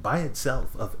trinity by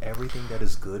itself of everything that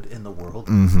is good in the world,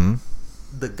 Mm-hmm.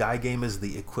 the Guy game is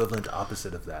the equivalent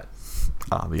opposite of that.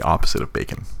 The opposite of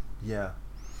bacon. Yeah.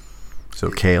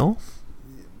 So kale,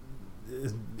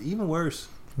 Even worse.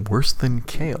 worse than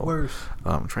kale. Worse.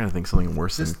 I'm trying to think something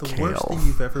worse Just than the kale. worst thing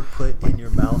you've ever put in your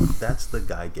mouth, that's the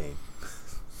Guy game.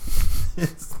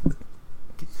 It's-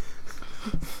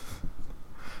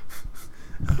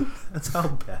 that's how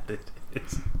bad it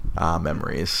is.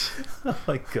 Memories. Oh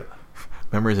my god.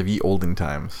 Memories of ye olden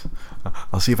times.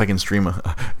 I'll see if I can stream.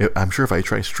 I'm sure if I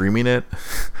try streaming it,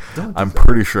 Don't do I'm that.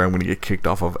 pretty sure I'm going to get kicked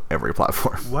off of every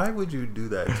platform. Why would you do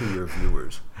that to your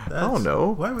viewers? don't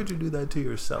know. Why would you do that to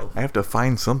yourself? I have to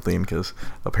find something because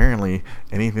apparently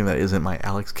anything that isn't my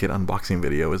Alex Kidd unboxing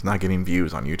video is not getting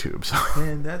views on YouTube. So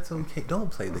Man, that's okay. Don't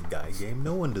play the Guy game.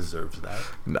 No one deserves that.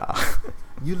 nah,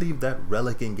 You leave that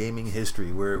relic in gaming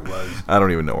history where it was. I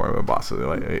don't even know where my boss is.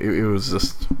 Like, it was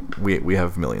just we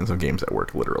have millions of games at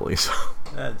work, literally. So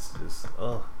That's just,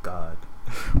 oh god.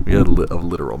 we had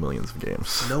literal millions of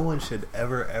games. No one should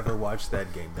ever watch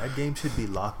that game. That game should be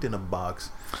locked in a box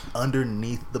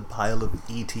underneath the pile of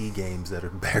ET games that are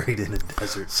buried in a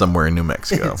desert. Somewhere in New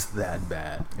Mexico. It's that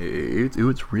bad. It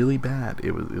was really bad.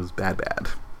 It was bad.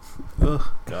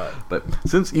 Oh god. But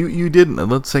since you did,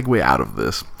 let's segue out of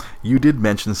this. You did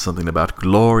mention something about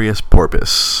Glorious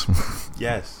Porpoise.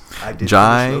 Yes. I did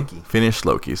Jai finish Loki. finished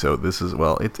Loki, so this is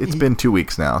it's been 2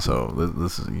 weeks now, so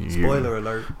this is Spoiler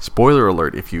alert. Spoiler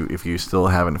alert! If you still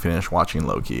haven't finished watching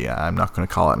Loki, I'm not going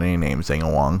to call out any names.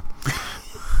 Zhang Wong.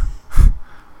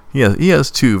 He has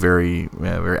 2 very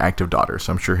very active daughters,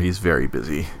 so I'm sure he's very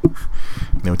busy.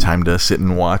 No time to sit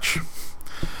and watch.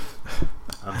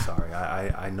 I'm sorry.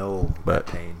 I know But-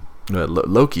 that pain.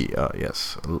 Loki,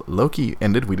 yes. Loki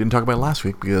ended. We didn't talk about it last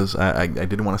week because I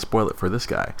didn't want to spoil it for this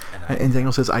guy. And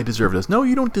Daniel says, "I deserve this." No,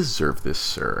 you don't deserve this,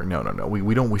 sir. No.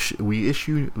 We don't wish. We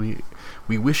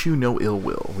wish you no ill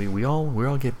will. We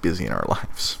all get busy in our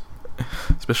lives,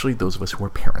 especially those of us who are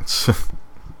parents.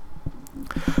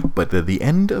 But the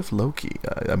end of Loki,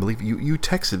 I believe you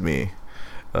texted me.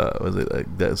 Was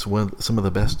it that's some of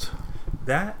the best?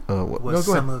 That what- was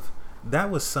no, go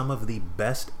some of the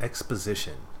best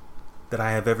exposition that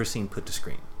I have ever seen put to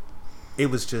screen. It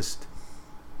was just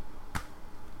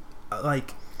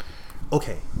like,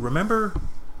 okay, remember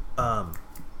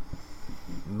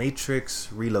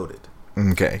Matrix Reloaded?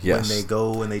 Okay, yes. When they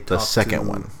go and they talk second to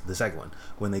one. the second one,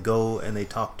 when they go and they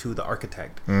talk to the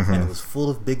architect, Mm-hmm. and it was full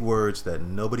of big words that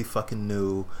nobody fucking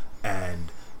knew,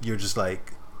 and you're just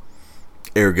like,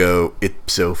 Ergo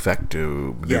ipso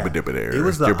facto. yeah, it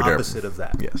was the opposite of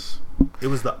that. Yes. It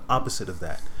was the opposite of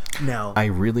that. Now, I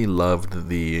really loved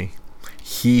the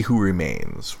He Who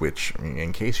Remains, which,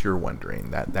 in case you're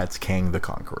wondering, that's Kang the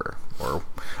Conqueror. Or,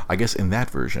 I guess in that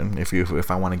version,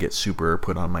 if I want to get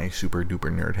put on my super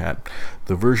duper nerd hat,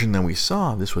 the version that we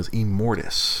saw, this was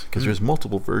Immortus, because there's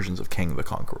multiple versions of Kang the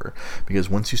Conqueror. Because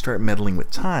once you start meddling with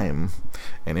time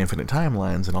and infinite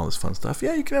timelines and all this fun stuff,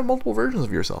 yeah, you can have multiple versions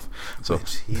of yourself. So,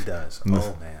 which he does.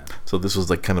 Oh man. so this was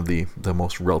like kind of the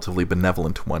most relatively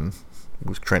benevolent one,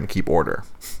 was trying to keep order.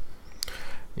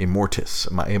 Immortus,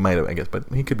 it might have, I guess, but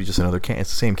he could be just another Kang. It's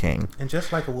the same Kang. And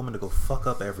just like a woman to go fuck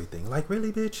up everything. Like, really,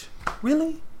 bitch?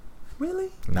 Really?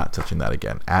 Not touching that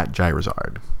again. At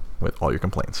Gyrazard with all your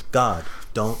complaints. God,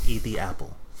 don't eat the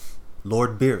apple.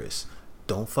 Lord Beerus,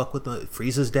 don't fuck with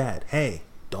Frieza's dad. Hey,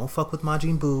 don't fuck with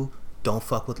Majin Buu. Don't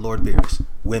fuck with Lord Beerus.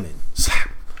 Women, slap,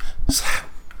 slap.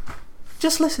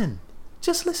 Just listen.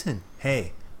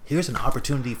 Hey, here's an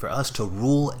opportunity for us to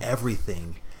rule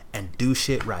everything and do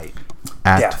shit right.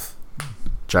 At Death.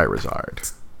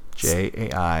 Gyrazard.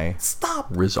 Jai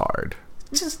Stop. Rizard.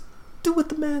 Just do what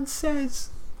the man says.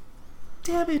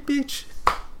 Damn it, bitch.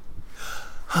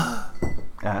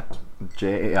 At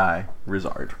Jai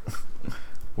Rizard.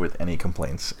 With any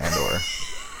complaints and or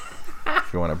if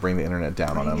you want to bring the internet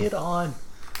down on Bring him. it on.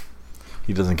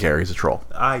 He doesn't care. He's a troll.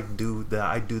 I do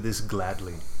this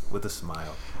gladly with a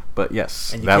smile. But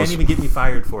yes, And you that can't was. even get me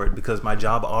fired for it because my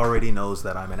job already knows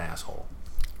that I'm an asshole.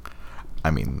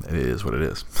 I mean, it is what it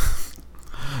is.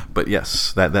 But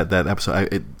yes, that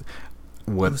episode. It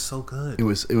was so good. It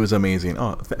was amazing.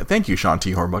 Oh, thank you, Sean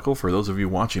T. Hornbuckle. For those of you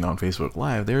watching on Facebook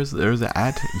Live, there's the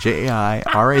at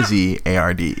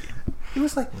JAIRAZARD. It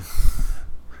was like,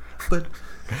 but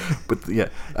yeah,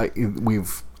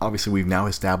 we've now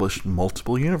established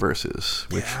multiple universes,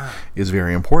 which Yeah. is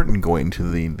very important going to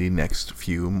the next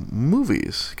few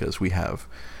movies, because we have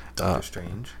Doctor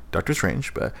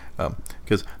Strange, but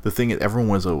because the thing is, everyone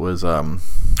was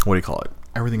what do you call it?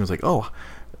 Everything was like, oh,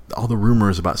 all the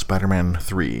rumors about Spider-Man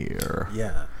 3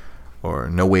 or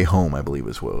No Way Home, I believe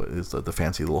is the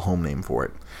fancy little home name for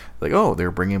it. Like, oh,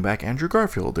 they're bringing back Andrew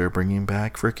Garfield. They're bringing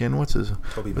back freaking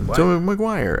Tobey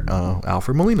Maguire.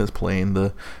 Alfred Molina's playing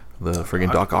the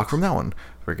friggin' Doc Ock from that one.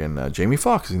 Friggin' Jamie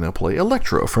Foxx is gonna play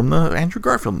Electro from the Andrew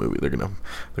Garfield movie. They're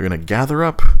gonna gather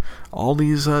up all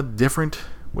these different.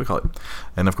 What do you call it?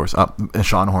 And of course,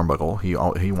 Sean Hornbuckle,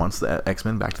 he wants the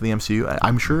X-Men back to the MCU.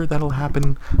 I'm sure that'll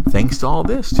happen thanks to all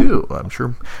this too. I'm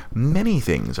sure many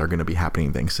things are going to be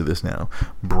happening thanks to this now.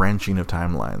 Branching of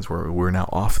timelines, where we're now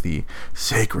off the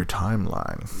sacred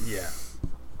timeline. yeah.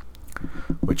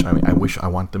 Which, I mean, I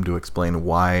want them to explain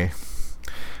why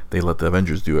they let the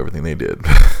Avengers do everything they did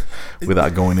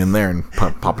without going in there and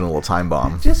popping a little time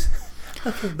bomb. Just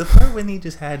okay, the part when he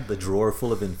just had the drawer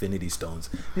full of Infinity Stones.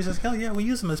 He says, "Hell yeah, we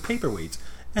use them as paperweights."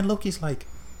 And Loki's like,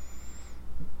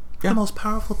 "The most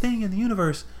powerful thing in the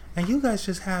universe, and you guys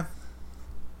just have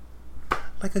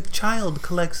like a child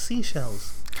collects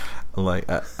seashells." Like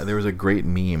there was a great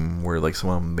meme where like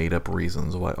someone made up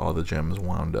reasons why all the gems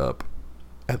wound up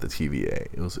at the TVA.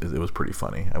 It was pretty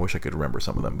funny. I wish I could remember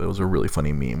some of them, but it was a really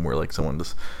funny meme where like someone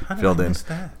just How did filled I in miss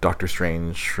that? Doctor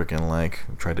Strange freaking like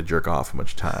tried to jerk off a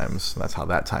bunch of times. And that's how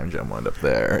that time gem wound up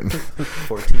there. And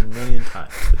 14 million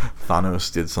times.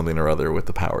 Thanos did something or other with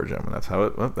the power gem, and that's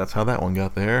how that one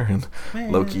got there. And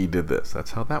Man. Loki did this.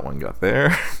 That's how that one got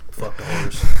there. Fuck the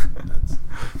horse.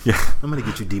 Yeah. I'm gonna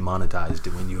get you demonetized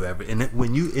when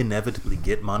you inevitably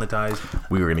get monetized.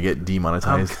 We were going to get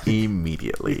demonetized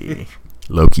immediately.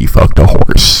 Loki fucked a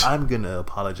horse. I'm gonna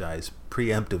apologize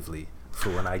preemptively for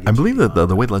when I get. I you believe that the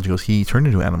demonetized. way the legend goes, he turned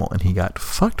into an animal and he got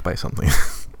fucked by something.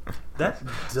 That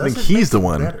doesn't I think he's make the it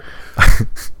one. better.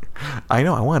 I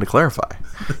know. I wanted to clarify.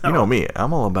 You know me.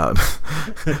 I'm all about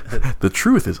the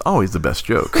truth is always the best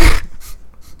joke.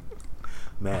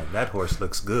 Man, that horse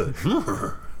looks good.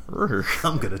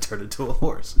 I'm gonna turn into a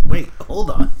horse. Wait, hold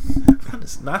on. That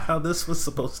is not how this was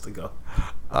supposed to go.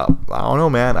 I don't know,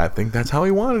 man. I think that's how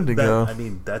he wanted to go. I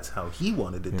mean, that's how he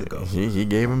wanted it to go. He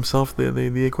gave himself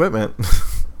the equipment.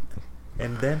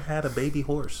 And then had a baby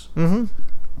horse. Mm-hmm.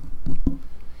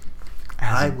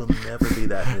 I will never be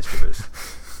that mischievous.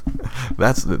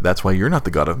 That's why you're not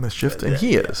the god of mischief, and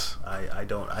he Yeah, is. I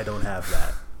don't have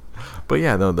that. But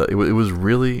yeah, no, it was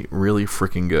really, really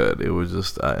freaking good. It was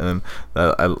just, and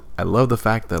I love the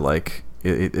fact that like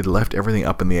it left everything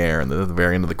up in the air, and then at the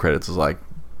very end of the credits is like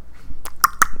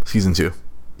season 2.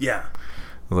 Yeah.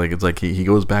 Like it's like he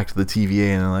goes back to the TVA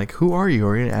and they're like, who are you?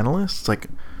 Are you an analyst? It's like,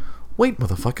 wait,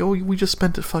 motherfucker, we just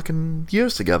spent fucking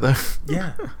years together.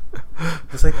 Yeah.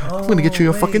 It's like, oh, I'm gonna get you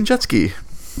a fucking wait. jet ski.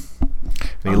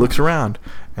 And he looks around,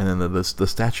 and then the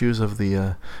statues of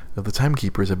the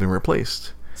timekeepers have been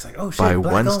replaced It's like, oh shit, by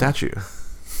black one owned. statue.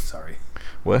 Sorry.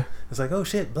 What? It's like, oh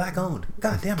shit, black owned.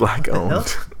 God damn it. Black What the hell?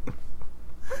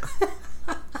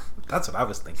 owned. That's what I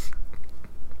was thinking.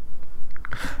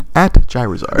 At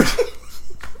Gyrazard.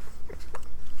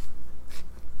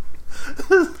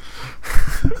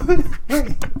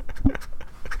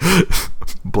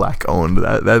 Black owned.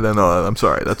 That no, I'm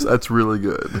sorry. That's really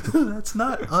good. That's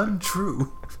not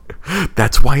untrue.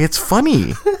 That's why it's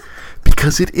funny.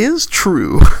 Because it is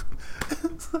true.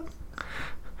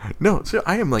 No, so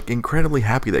I am like incredibly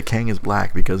happy that Kang is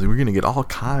black because we're gonna get all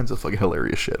kinds of fucking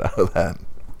hilarious shit out of that.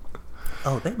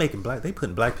 Oh, they putting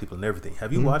black people in everything.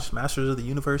 Have you watched Masters of the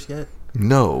Universe yet?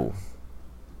 No.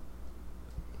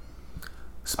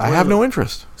 I have no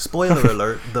interest. Spoiler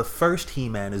alert, the first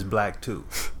He-Man is black too.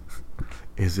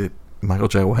 Is it Michael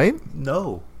J. White?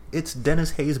 No, it's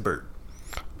Dennis Haysbert.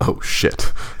 Oh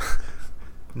shit.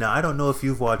 Now, I don't know if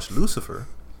you've watched Lucifer.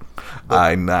 I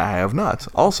have not.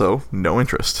 Also, no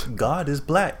interest. God is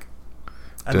black.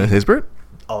 Dennis Haysbert?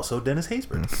 Also Dennis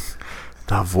Haysbert.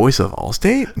 The voice of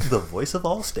Allstate? The voice of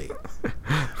Allstate.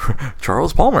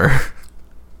 Charles Palmer.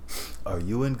 Are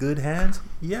you in good hands?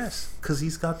 Yes, because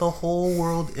he's got the whole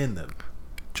world in them.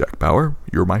 Jack Bauer,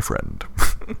 you're my friend.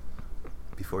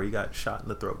 Before he got shot in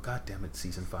the throat. God damn it,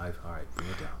 season 5. All right, bring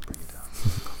it down.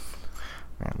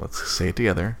 Man, let's say it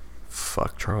together.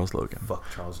 Fuck Charles Logan. Fuck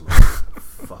Charles Logan.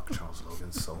 Fuck Charles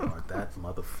Logan so hard. That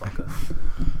motherfucker.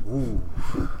 Ooh.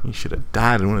 He should have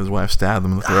died when his wife stabbed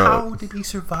him in the throat. How did he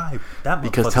survive? That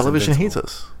Because motherfucker's television invincible.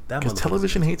 hates us. That Because motherfucker's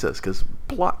television hates us. Because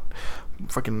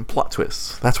fucking plot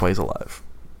twists. That's why he's alive.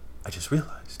 I just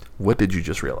realized. What did you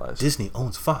just realize? Disney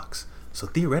owns Fox. So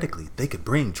theoretically, they could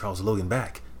bring Charles Logan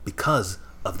back because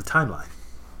of the timeline.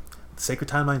 The sacred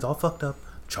timeline's all fucked up.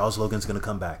 Charles Logan's going to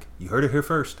come back. You heard it here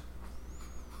first.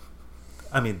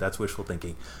 I mean, that's wishful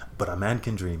thinking. But a man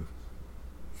can dream.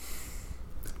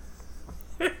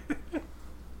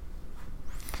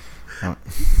 Oh.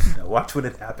 Now watch when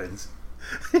it happens.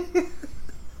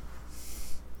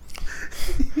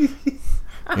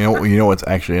 You know what's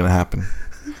actually gonna happen?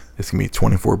 It's gonna be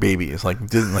 24 babies, like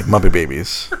Muppet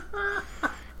babies.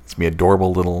 It's gonna be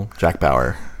adorable little Jack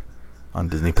Bauer on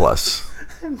Disney Plus.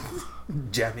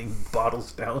 Jamming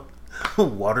bottles down.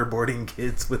 Waterboarding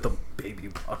kids with a baby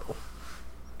bottle.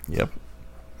 Yep.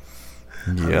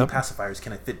 How many Yep. pacifiers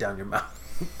can I fit down your mouth?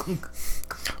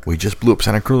 We just blew up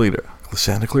Santa Clarita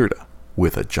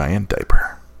with a giant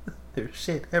diaper. There's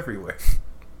shit everywhere.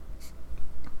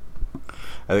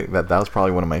 I think that was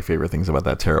probably one of my favorite things about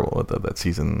that that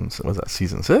season. Was that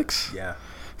season 6? Yeah.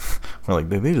 Well, like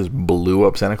they just blew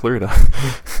up Santa Clarita.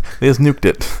 They just nuked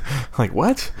it. Like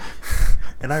what?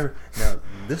 And that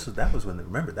was when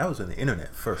the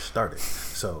internet first started.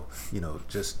 So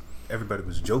just everybody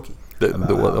was joking about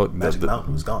how Magic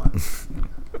Mountain was gone.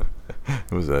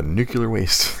 It was a nuclear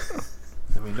waste.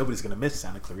 I mean, nobody's gonna miss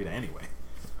Santa Clarita anyway.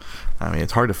 I mean,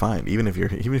 it's hard to find. Even if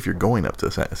you're going up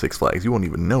to Six Flags, you won't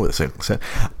even know that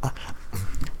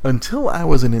until I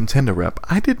was a Nintendo rep,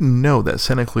 I didn't know that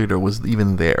Santa Clarita was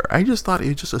even there. I just thought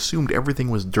it just assumed everything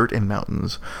was dirt and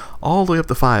mountains, all the way up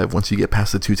to 5 once you get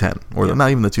past the 210, or not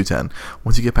even the 210.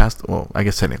 Once you get past, well, I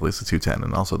guess technically it's the 210,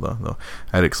 and also the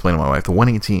I had to explain to my wife the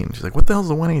 118. She's like, "What the hell is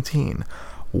the 118?"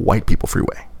 White people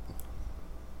freeway.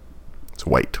 It's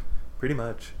white. Pretty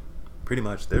much.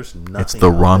 There's nothing. It's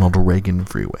the out Ronald there Reagan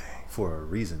freeway. for a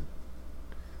reason.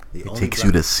 The It takes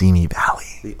you to Simi Valley.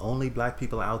 The only black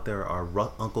people out there are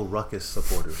Uncle Ruckus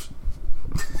supporters.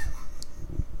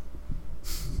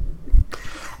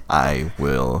 I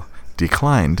will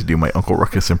decline to do my Uncle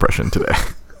Ruckus impression today.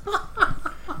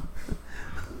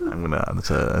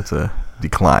 That's a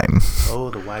decline. Oh,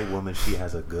 the white woman, she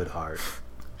has a good heart.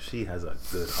 She has a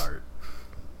good heart.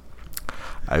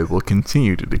 I will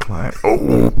continue to decline.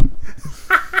 Oh,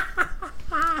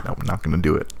 no, I'm not gonna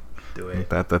do it. Do it.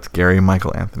 That's Gary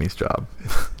Michael Anthony's job.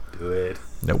 Do it.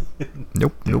 Nope.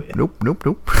 Nope. Do Nope. it. Nope. Nope.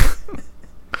 Nope.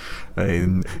 I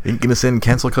ain't gonna send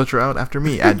cancel culture out after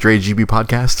me at Dre GB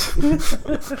Podcast.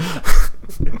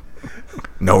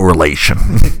 No relation.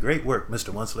 Great work,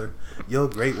 Mr. Wensler. Your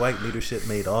great white leadership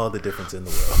made all the difference in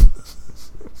the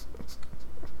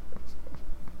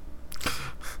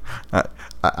world.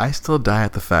 I still die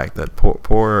at the fact that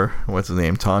poor what's his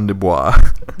name, Tom Dubois.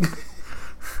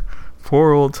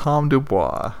 Poor old Tom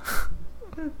Dubois.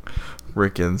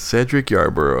 Frickin' Cedric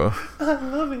Yarborough I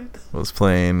love it. was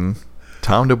playing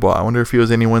Tom Dubois. I wonder if he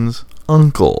was anyone's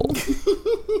uncle.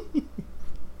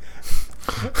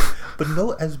 But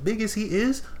no, as big as he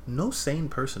is, no sane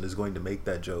person is going to make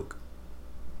that joke.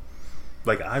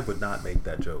 Like, I would not make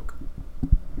that joke.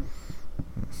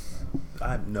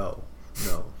 No.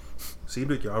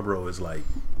 Cedric Yarborough is like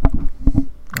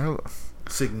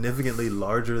significantly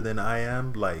larger than I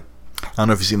am. Like, I don't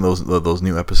know if you've seen those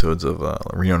new episodes of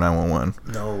Reno 911.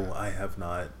 no, I have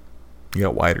not. You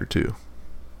got wider too.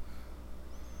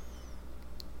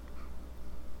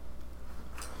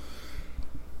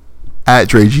 At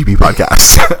Dre GB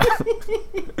Podcast.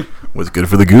 What's good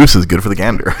for the goose is good for the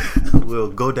gander. We'll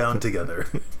go down together.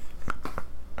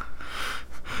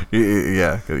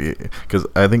 Yeah, because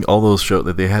I think all those shows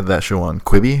that they had that show on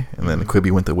Quibi, and then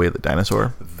Quibi went the way of the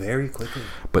dinosaur. Very quickly.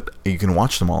 But you can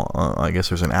watch them all. I guess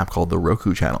there's an app called the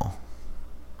Roku channel,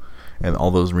 and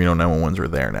all those Reno 911s are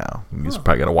there now. You just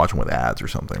probably got to watch them with ads or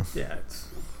something. Yeah,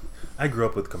 I grew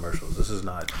up with commercials. This is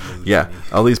not news Yeah, to me.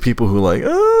 all these people who like,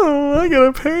 oh, I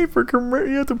gotta pay for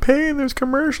you have to pay, and there's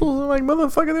commercials. I'm like,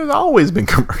 motherfucker, there's always been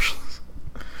commercials.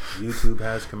 YouTube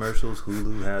has commercials.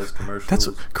 Hulu has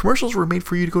commercials. Commercials were made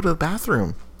for you to go to the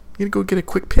bathroom. You go get a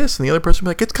quick piss, and the other person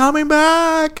will be like, it's coming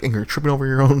back, and you're tripping over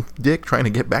your own dick trying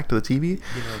to get back to the TV. You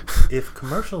know, if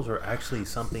commercials are actually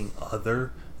something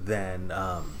other than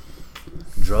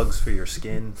drugs for your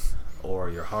skin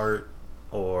or your heart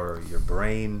or your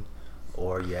brain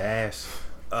or your ass,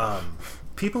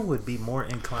 people would be more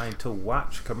inclined to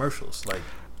watch commercials. Like,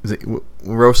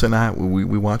 Rosa and I,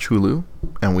 we watch Hulu,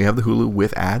 and we have the Hulu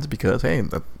with ads because, hey,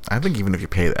 I think even if you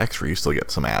pay the extra, you still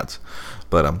get some ads.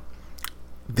 But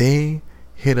they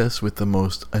hit us with the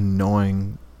most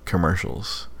annoying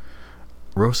commercials.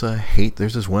 There's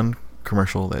this one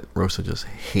commercial that Rosa just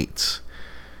hates.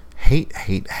 Hates.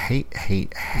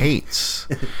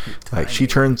 Like, she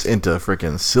turns into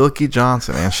freaking Silky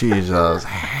Johnson, and she just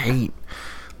hate.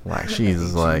 Like,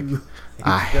 she's like,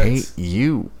 I hate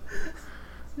you.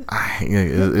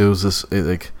 It was this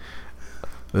like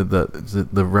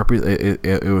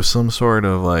it was some sort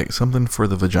of like something for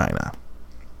the vagina,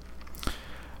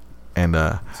 and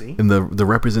in the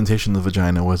representation of the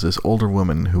vagina was this older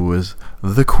woman who was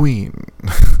the queen.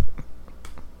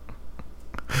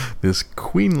 This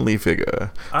queenly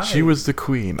figure. She was the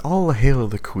queen. All hail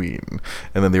the queen.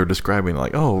 And then they were describing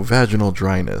like, oh, vaginal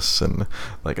dryness, and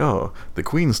like, oh, the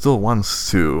queen still wants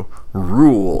to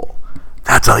rule.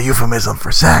 That's a euphemism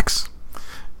for sex.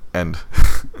 And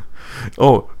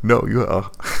oh no, you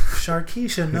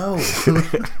Sharkeisha, no.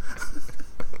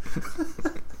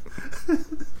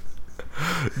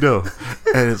 No.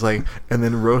 And it's like, and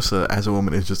then Rosa as a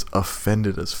woman is just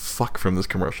offended as fuck from this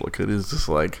commercial, because it is just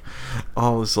like,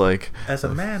 all this like, As a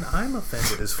man, I'm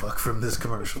offended as fuck from this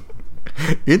commercial.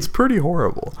 it's pretty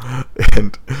horrible.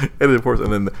 And of course,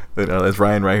 and then as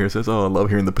Ryan right here says, oh, I love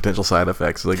hearing the potential side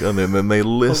effects. Like, and then they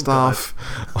list off.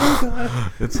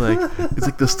 It's like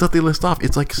the stuff they list off.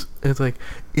 It's like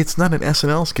it's not an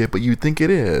SNL skit, but you think it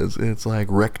is. It's like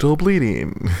rectal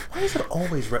bleeding. Why is it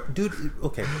always dude?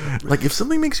 Okay, Like, if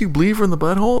something makes you bleed from the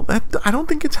butthole, I don't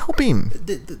think it's helping.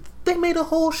 they made a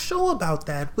whole show about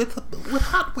that with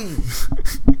hot wings.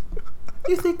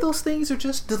 You think those things are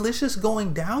just delicious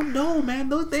going down? No,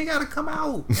 man, they gotta come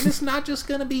out, and it's not just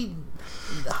gonna be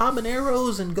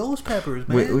habaneros and ghost peppers,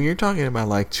 man. When you're talking about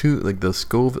like the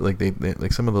Scoville, like they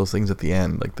like some of those things at the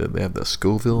end, like they have the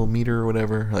Scoville meter or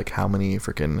whatever, like how many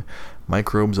freaking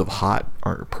microbes of hot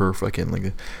are per fucking,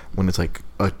 like when it's like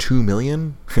a 2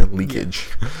 million leakage,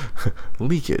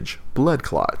 leakage, blood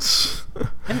clots,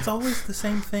 And it's always the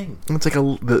same thing. and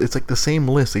it's like the same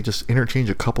list. They just interchange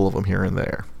a couple of them here and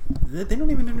there. They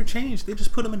don't even interchange. They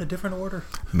just put them in a different order.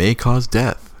 May cause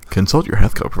death. Consult your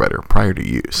healthcare provider prior to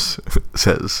use,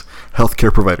 says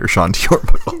healthcare provider Sean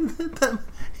Diormo.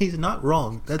 He's not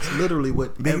wrong. That's literally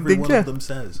what They- every they- one yeah. of them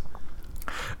says.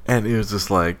 And it was just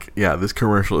like, yeah, this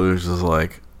commercial was just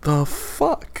like, the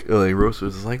fuck? Like, Rosa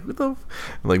was just like, what the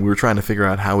like, we were trying to figure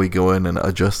out how we go in and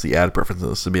adjust the ad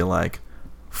preferences to be like,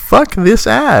 fuck this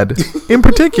ad in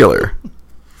particular.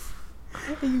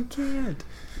 You can't.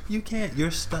 You can't.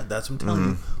 You're stuck. That's what I'm telling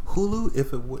you.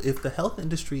 Hulu, if the health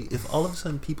industry, if all of a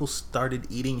sudden people started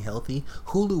eating healthy,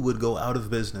 Hulu would go out of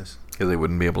business. Because they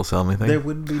wouldn't be able to sell anything. There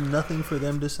wouldn't be nothing for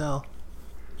them to sell.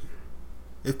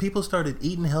 If people started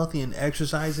eating healthy and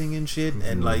exercising and shit,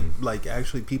 and like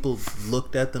actually people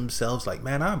looked at themselves like,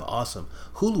 man, I'm awesome.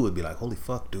 Hulu would be like, holy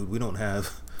fuck, dude, we don't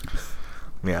have.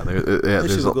 Yeah, shit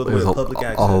there's, would go the way of public a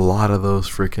access. lot of those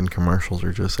freaking commercials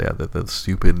are just that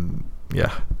stupid.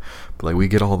 Yeah, but like we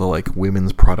get all the like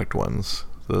women's product ones.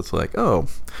 So it's like, oh,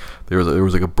 there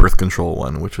was like a birth control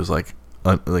one, which was like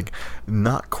like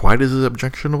not quite as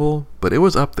objectionable, but it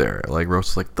was up there. Like Rose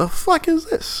was like, the fuck is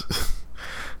this?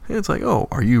 And it's like, oh,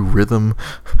 are you rhythm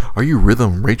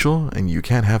Rachel, and you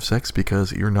can't have sex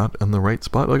because you're not in the right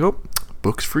spot? Like, oh,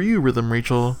 books for you, Rhythm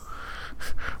Rachel.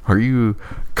 Are you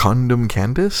Condom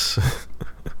Candace?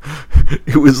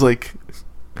 It was like,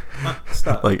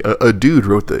 Stop. like a dude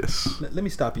wrote this. Let me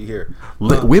stop you here.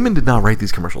 Women did not write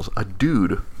these commercials. A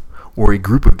dude or a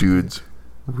group of dudes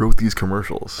wrote these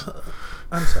commercials.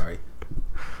 I'm sorry.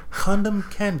 Condom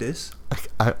Candace.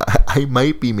 I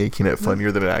might be making it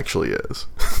funnier than it actually is.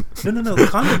 No.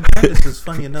 Condom Candace is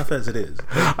funny enough as it is.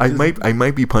 I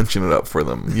might be punching it up for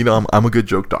them. You know, I'm a good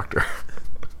joke doctor.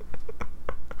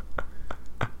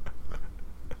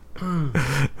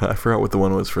 I forgot what the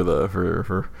one was for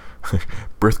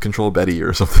birth control Betty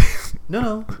or something.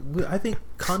 No. I think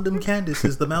Condom Candace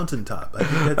is the mountaintop. I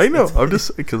think that's, I know. it's- I'm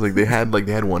just because like they had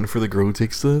one for the girl who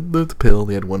takes the pill.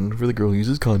 They had one for the girl who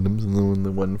uses condoms, and then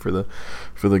the one for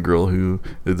the girl who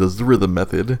does the rhythm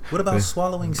method. What about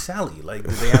swallowing Sally? Like, do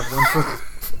they have one for?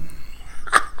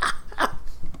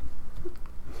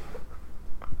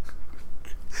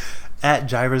 At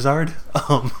Gyrazard.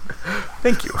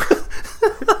 Thank you.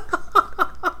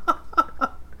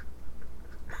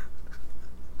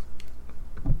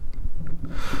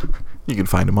 You can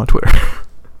find him on Twitter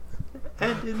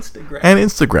And Instagram. and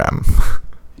Instagram.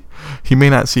 He may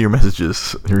not see your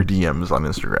messages, your DMs on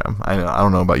Instagram. I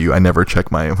don't know about you. I never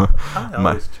check my I my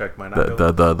always check mine.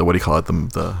 the what do you call it,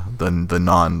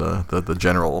 the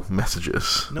general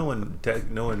messages. No one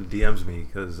DMs me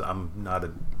because I'm not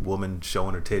a woman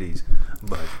showing her titties.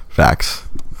 But Facts.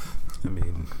 I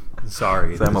mean,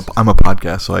 sorry. I'm a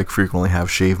podcast, so I frequently have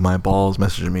Shave My Balls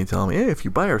messaging me, telling me, "Hey, if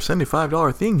you buy our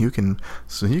 $75 thing, you can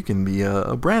be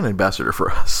a brand ambassador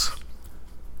for us."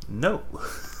 No.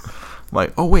 I'm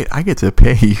like, oh wait, I get to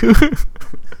pay you.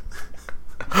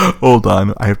 Hold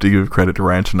on, I have to give credit to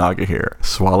Ryan Tanaga here.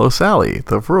 Swallow Sally,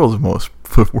 the world's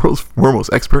foremost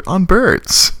expert on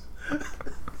birds.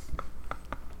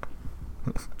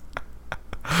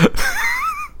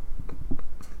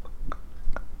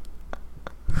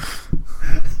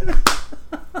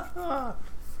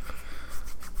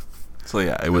 So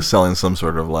yeah, it was selling some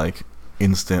sort of like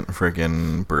instant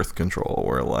freaking birth control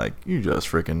where like you just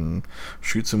freaking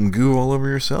shoot some goo all over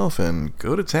yourself and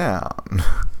go to town.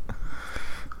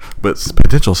 But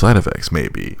potential side effects may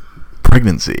be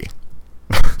pregnancy.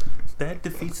 That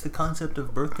defeats the concept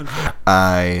of birth control.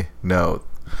 I know.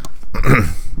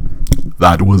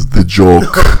 That was the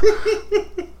joke.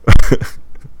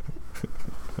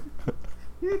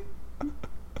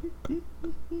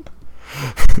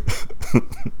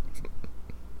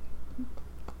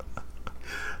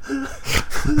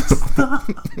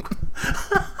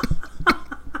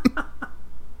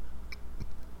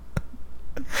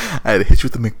 I had to hit you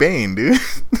with the McBain, dude.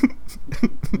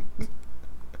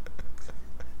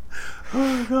 Oh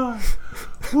my god.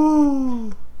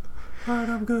 Woo. Alright,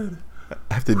 I'm good.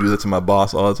 I have to do that to my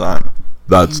boss all the time.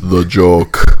 That's the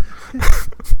joke.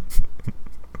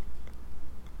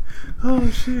 Oh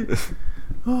shit.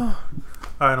 Oh.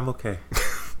 Alright, I'm okay.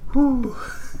 Woo.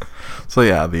 So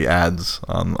yeah, the ads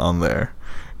on there,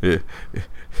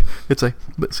 it's like,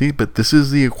 but this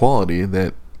is the equality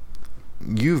that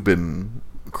you've been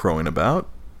crowing about,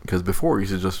 because before it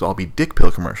used to just all be dick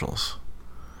pill commercials.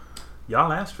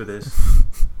 Y'all asked for this.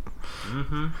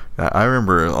 Mm-hmm. I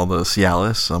remember all the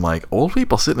Cialis. I'm like, old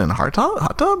people sitting in hot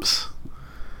tubs.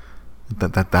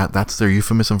 That's their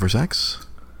euphemism for sex.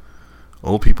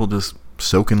 Old people just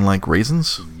soaking like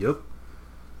raisins. Yep.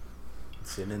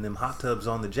 Sitting in them hot tubs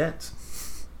on the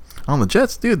jets. On the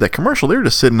Jets, dude, that commercial, they were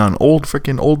just sitting on old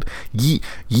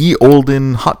ye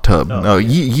olden hot tub. Oh, No,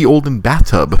 yeah. ye olden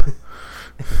bathtub.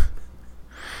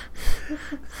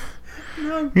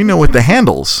 You know, with the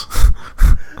handles.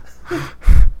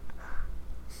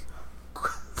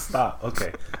 Stop.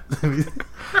 Okay.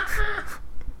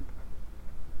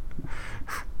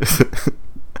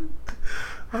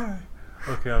 Alright.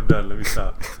 Okay, I'm done. Let me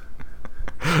stop.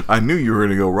 I knew you were going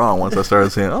to go wrong once I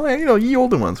started saying, oh, yeah, you know, ye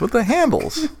olden ones with the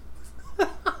handles.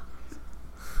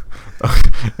 Okay,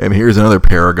 and here's another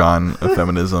paragon of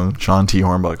feminism, Sean T.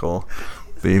 Hornbuckle.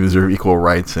 They deserve equal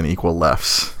rights and equal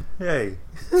lefts. Hey,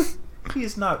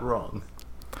 he's not wrong.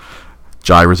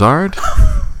 Jai Rizard.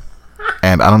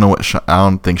 And I don't know what I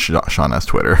don't think Sean has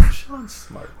Twitter. Sean's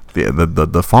smart.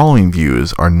 The following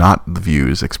views are not the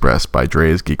views expressed by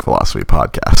Dre's Geek Philosophy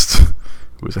podcast,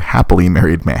 who is a happily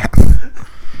married man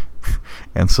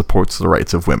and supports the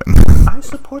rights of women. I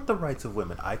support the rights of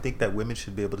women. I think that women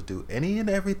should be able to do any and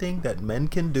everything that men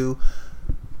can do,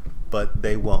 but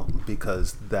they won't,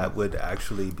 because that would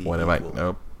actually be What have I? equal.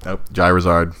 Nope. Jai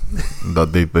Rizard.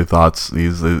 the thoughts,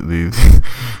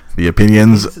 the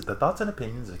opinions The thoughts and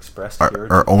opinions expressed here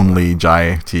are only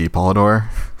Jai T. Polidor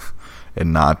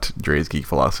and not Dre's Geek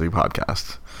Philosophy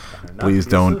podcast. are not Please to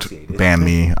be don't associated. ban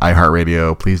me.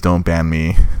 iHeartRadio. Please don't ban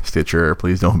me. Stitcher.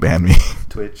 Please don't ban me.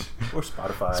 Twitch or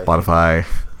Spotify. Spotify.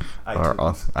 Or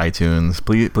iTunes.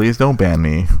 Please don't ban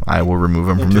me. I will remove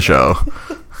him from the show.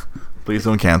 Please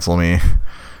don't cancel me.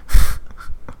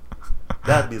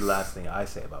 That'd be the last thing I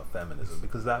say about feminism,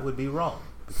 because that would be wrong,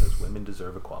 because women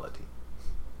deserve equality.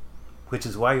 Which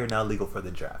is why you're now legal for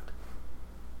the draft.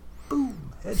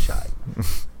 Boom. Headshot.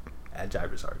 At Jai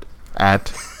Rizard. At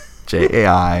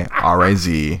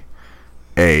JAIRIZARD.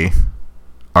 Alright,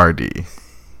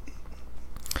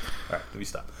 let me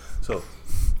stop. So,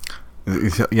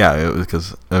 Yeah, it was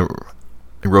because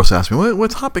Rosa asked me,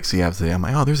 what topics do you have today? I'm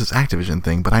like, oh, there's this Activision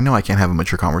thing, but I know I can't have a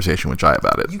mature conversation with Jai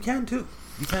about it. you can too.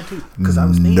 You can too. Because I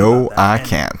was thinking No, about that, I and-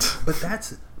 can't.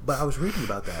 But I was reading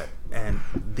about that, and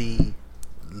the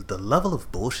level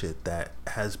of bullshit that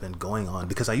has been going on,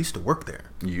 because I used to work there.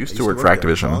 You used I to work for there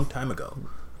Activision. a long time ago.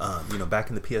 Back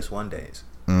in the PS1 days.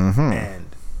 Mm-hmm. And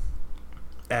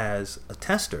as a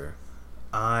tester,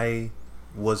 I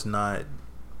was not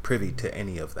privy to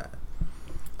any of that.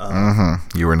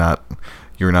 Mm-hmm. You were not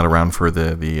around for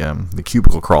the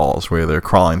cubicle crawls where they're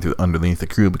crawling through underneath the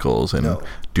cubicles and No.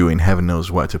 doing heaven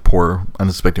knows what to poor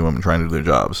unsuspecting women trying to do their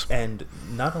jobs. And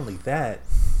not only that,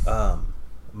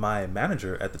 my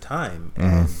manager at the time,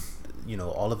 Mm-hmm. and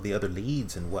all of the other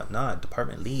leads and whatnot,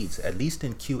 department leads, at least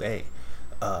in QA,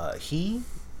 he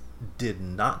did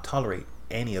not tolerate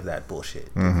any of that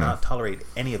bullshit. Did not tolerate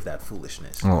any of that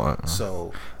foolishness. Well,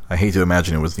 So, I hate to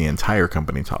imagine it was the entire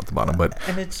company top to bottom, but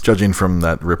and it's judging from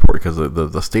that report, because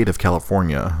the state of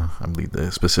California, I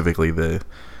believe specifically the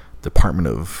Department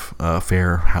of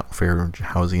Fair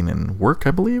Housing and Work,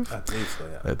 I believe, I believe so,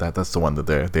 yeah. that's the one that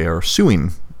they are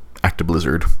suing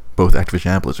Blizzard, both Activision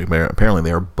and Blizzard. Apparently,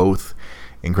 they are both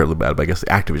incredibly bad. But I guess the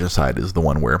Activision side is the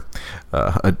one where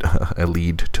a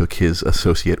lead took his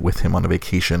associate with him on a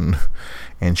vacation,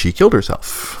 and she killed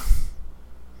herself.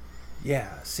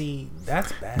 Yeah, see,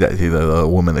 that's bad. The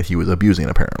woman that he was abusing,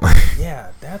 apparently. Yeah,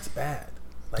 that's bad.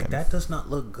 Like, that does not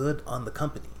look good on the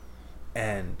company.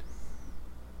 And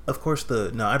of course,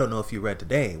 I don't know if you read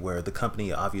today where the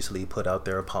company obviously put out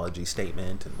their apology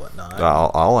statement and whatnot.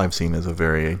 All I've seen is a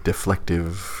very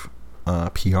deflective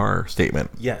PR statement.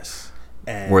 Yes.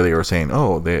 And Where they were saying,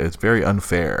 it's very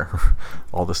unfair,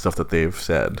 all the stuff that they've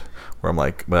said. Where I'm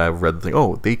like, but I've read the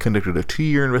thing, they conducted a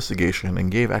 2-year investigation and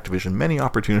gave Activision many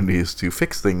opportunities to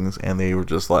fix things, and they were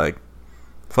just like,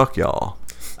 fuck y'all.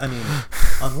 I mean,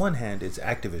 on one hand, it's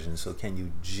Activision, so can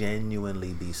you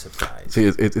genuinely be surprised? See,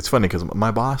 it's funny because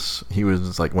my boss, he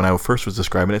was like, when I first was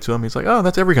describing it to him, he's like, oh,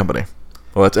 that's every company.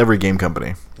 Well, that's every game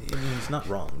company. I mean, he's not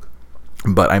wrong.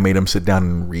 But I made him sit down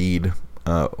and read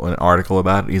an article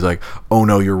about it. He's like, oh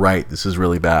no, you're right, this is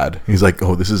really bad. He's like,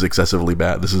 oh, this is excessively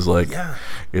bad. This is like,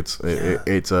 it's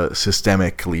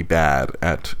systemically bad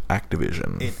at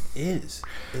Activision. It is.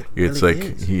 It It's really like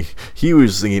is. he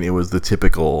was thinking it was the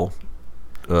typical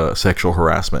sexual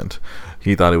harassment.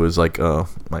 He thought it was like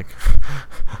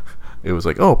it was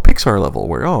like, Pixar level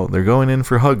where they're going in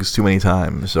for hugs too many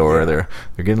times, or they're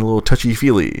getting a little touchy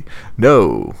feely.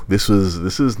 No, this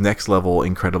is next level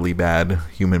incredibly bad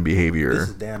human behavior. This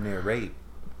is damn near rape.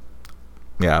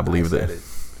 Yeah, I believe said that. it.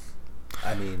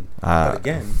 I mean, but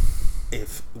again,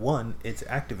 if one, it's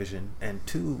Activision, and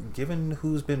two, given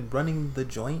who's been running the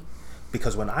joint,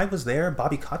 because when I was there,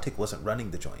 Bobby Kotick wasn't running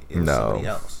the joint. It was No. somebody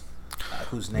else.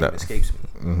 whose name That- escapes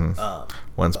me.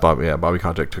 Once Bobby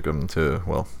Kotick took him to,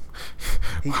 well,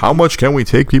 He- how much can we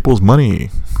take people's money?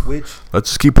 Which, Let's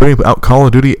just keep putting out Call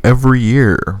of Duty every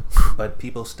year. but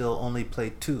people still only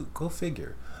play 2. Go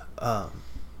figure.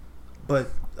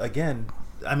 But again,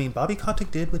 I mean, Bobby Kotick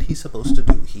did what he's supposed to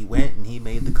do. He went and he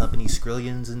made the company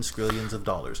skrillions and skrillions of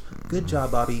dollars. Good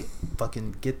job, Bobby.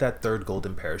 Fucking get that third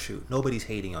golden parachute. Nobody's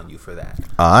hating on you for that.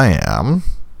 I am.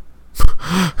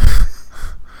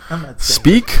 I'm not saying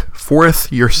Speak forth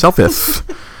yourselfeth.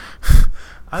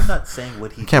 I'm not saying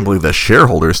what he I can't did. believe the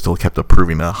shareholders still kept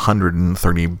approving a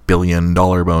 $130 billion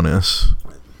bonus.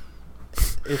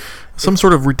 Some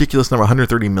sort of ridiculous number,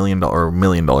 $130 million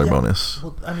bonus.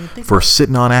 Well, I mean, think For about it.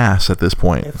 sitting on ass at this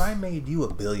point. If I made you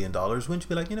 $1 billion, wouldn't you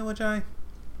be like, you know what, Jai?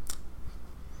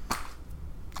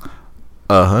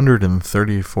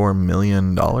 $134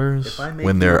 million If I make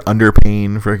when you- they're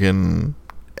underpaying freaking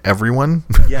everyone.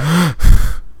 Yeah.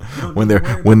 You don't when need to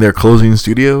they're worry when about- they're closing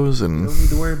studios You and don't need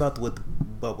to worry about what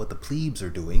the plebes are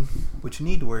doing. What you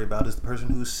need to worry about is the person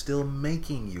who's still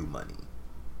making you money.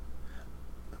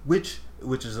 Which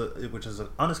is an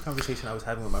honest conversation I was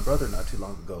having with my brother not too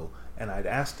long ago, and I'd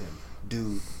asked him,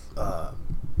 do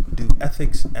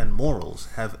ethics and morals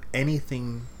have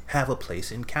a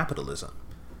place in capitalism?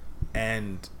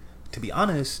 And to be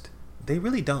honest, they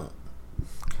really don't.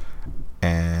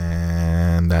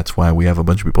 and that's why we have a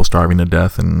bunch of people starving to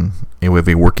death and we have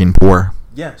a working poor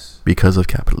Yes. because of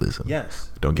capitalism.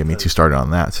 Yes. Don't get me Because- too started on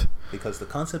that. Because the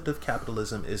concept of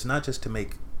capitalism is not just to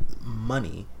make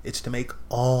money, it's to make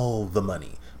all the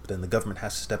money. But then the government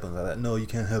has to step in like that. No, you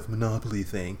can't have a monopoly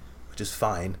thing, which is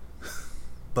fine.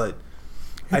 But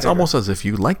It's almost as if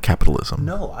you like capitalism.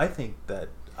 no, I think that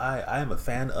I am a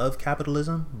fan of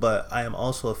capitalism, but I am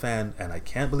also a fan, and I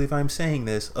can't believe I'm saying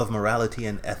this, of morality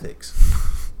and ethics.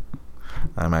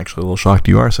 I'm actually a little shocked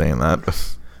you are saying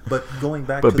that. But going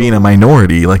back But to being the a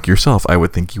minority like yourself, I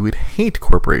would think you would hate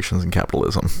corporations and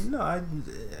capitalism. no,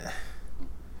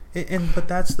 but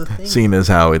that's the thing. Seeing as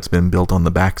how it's been built on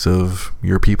the backs of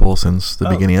your people since the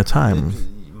Oh, beginning of time.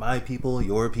 My people,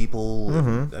 your people.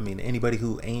 Mm-hmm. I mean, anybody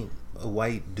who ain't a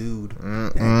white dude.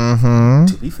 Mm-hmm. And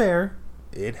to be fair,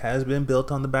 it has been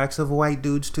built on the backs of white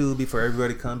dudes too. Before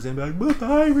everybody comes in and be like, but the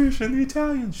Irish and the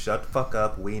Italians. Shut the fuck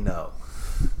up. We know.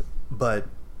 But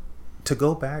to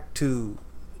go back to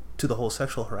the whole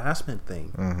sexual harassment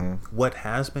thing, Mm-hmm. what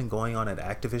has been going on at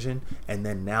Activision, and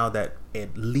then now that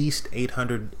at least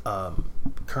 800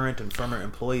 current and former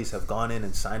employees have gone in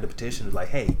and signed a petition like,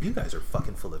 hey, you guys are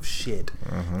fucking full of shit,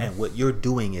 Mm-hmm. and what you're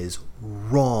doing is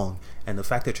wrong, and the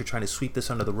fact that you're trying to sweep this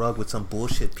under the rug with some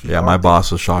bullshit PR Yeah, my thing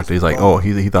boss was shocked. is He's like, wrong. oh,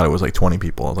 he thought it was like 20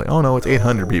 people. I was like, oh, no, it's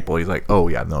 800 No. people. He's like, oh,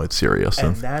 yeah, no, it's serious. And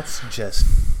And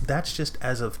that's just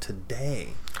as of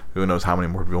today. who knows how many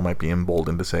more people might be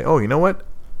emboldened to say, oh, you know what?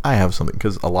 I have something.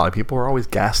 Because a lot of people are always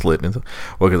gaslit. And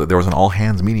well, because there was an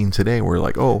all-hands meeting today where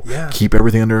like, oh, Yeah. keep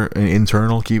everything under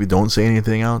internal. Don't say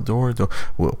anything outdoors.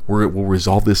 We'll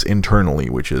resolve this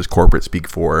internally, which is corporate speak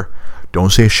for,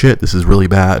 don't say shit. This is really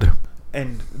bad.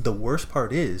 And the worst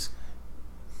part is,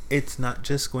 it's not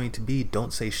just going to be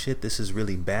don't say shit, this is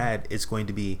really bad. It's going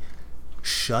to be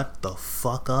shut the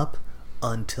fuck up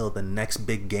until the next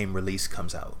big game release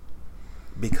comes out.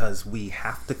 Because we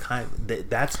have to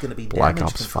that's going to be Black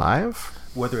damage Ops control. 5?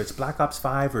 Whether it's Black Ops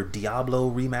 5 or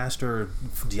Diablo Remaster or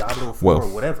Diablo 4 Well-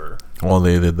 or whatever. Well,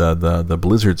 the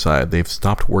Blizzard side, they've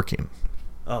stopped working.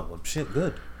 Oh, well, shit,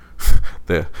 good.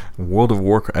 The World of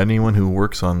Warcraft, anyone who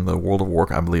works on the World of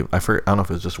Warcraft, I believe, I don't know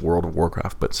if it's just World of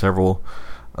Warcraft, but several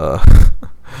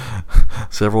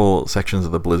several sections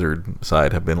of the Blizzard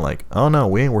side have been like, oh no,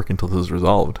 we ain't working until this is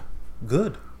resolved.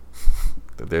 Good.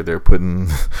 They're putting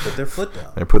Put their foot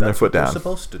down. they're putting That's their foot what they're down.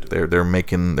 supposed to do.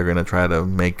 They're gonna try to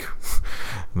make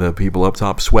the people up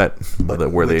top sweat, But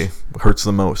where which- they hurts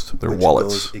the most, their Which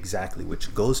wallets.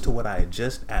 which goes to what I had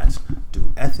just asked.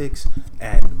 Do ethics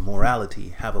and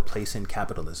morality have a place in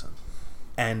capitalism?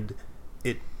 And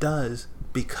it does,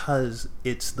 because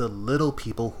it's the little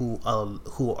people who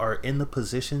are in the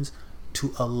positions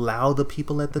to allow the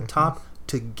people at the top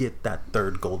to get that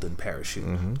third golden parachute.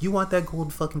 You want that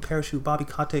golden fucking parachute, Bobby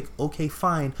Kotick? Okay,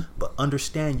 fine, but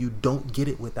understand you don't get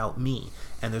it without me.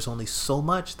 And there's only so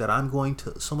much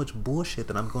bullshit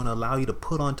that I'm going to allow you to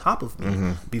put on top of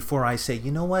me before I say,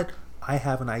 you know what? I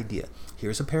have an idea.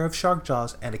 Here's a pair of shark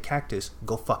jaws and a cactus.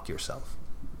 Go fuck yourself.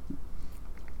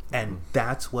 And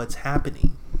that's what's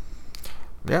happening.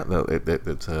 Yeah, no,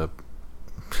 it's a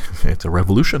it's a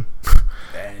revolution.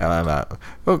 And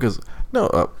Because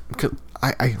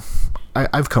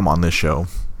I've come on this show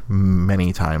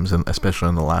many times, and especially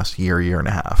in the last year and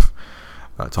a half,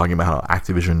 talking about how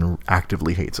Activision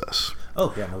actively hates us.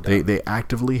 Oh yeah, no doubt. They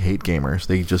actively hate gamers.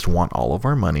 They just want all of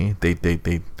our money. They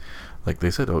like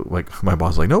they said, oh, like my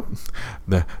boss was like, nope.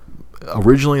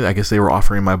 Originally, I guess they were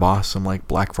offering my boss some like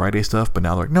Black Friday stuff, but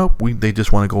now they're like, nope. They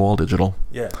just want to go all digital.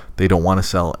 Yeah. They don't want to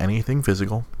sell anything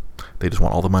physical. They just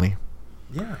want all the money.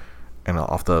 Yeah. And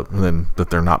then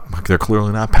that they're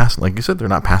clearly not passing. Like you said, they're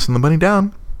not passing the money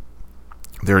down.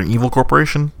 They're an evil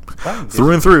corporation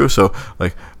through and through. So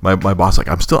like my boss, like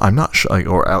I'm not sure. Like,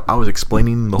 or I was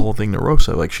explaining the whole thing to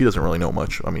Rosa. Like she doesn't really know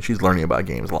much. I mean, she's learning about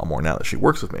games a lot more now that she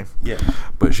works with me. Yeah.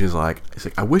 But she's like,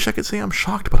 I wish I could say I'm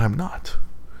shocked, but I'm not.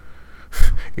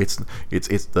 It's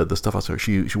the stuff outside.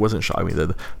 She wasn't shocked. I mean,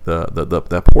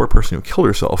 that poor person who killed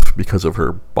herself because of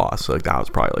her boss. Like that was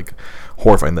probably like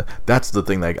horrifying. That's the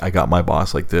thing that I got my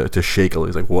boss like to shake.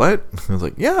 He's like, what? I was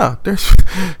like, yeah.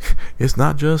 It's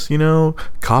not just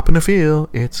cop in a field.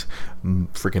 It's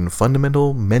freaking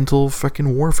fundamental mental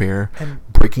freaking warfare,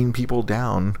 breaking people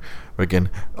down. Again,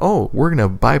 we're gonna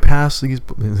bypass this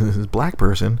black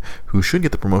person who should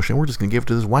get the promotion. We're just gonna give it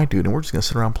to this white dude, and we're just gonna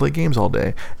sit around and play games all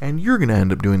day. And you're gonna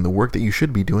end up doing the work that you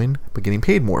should be doing, but getting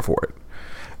paid more for it.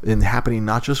 And happening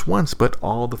not just once, but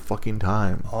all the fucking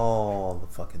time. All the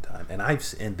fucking time. And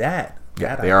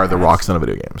They are the rocks in the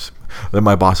video games. Then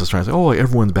my boss is trying to say, like,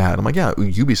 everyone's bad. I'm like, yeah,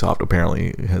 Ubisoft apparently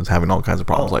is having all kinds of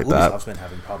problems like that. Ubisoft's been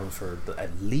having problems for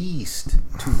at least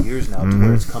 2 years now, to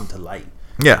where it's come to light.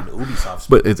 Yeah,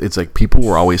 but it's like people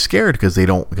were always scared because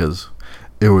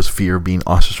there was fear of being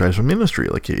ostracized from industry.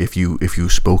 Like if you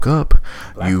spoke up,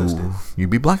 you'd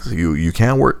be blacklisted. You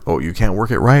can't work. Oh, you can't work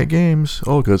at Riot Games.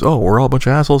 Oh, because we're all a bunch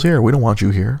of assholes here. We don't want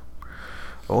you here.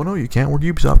 Oh no, you can't work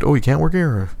Ubisoft. Oh, you can't work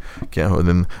here. Can't. And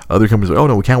then other companies are like, oh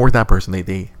no, we can't work that person.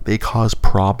 They cause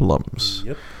problems.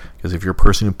 Yep. Because if you're a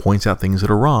person who points out things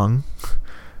that are wrong,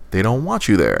 they don't want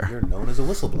you there. You're known as a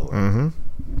whistleblower. Mm-hmm.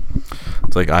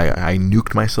 It's like I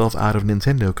nuked myself out of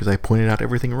Nintendo because I pointed out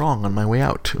everything wrong on my way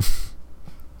out.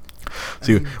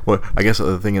 I guess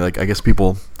the thing, like, I guess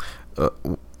people,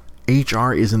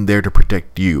 HR isn't there to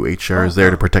protect you. HR is there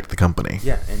to protect the company.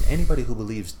 Yeah, and anybody who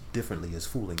believes differently is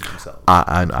fooling themselves.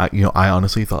 I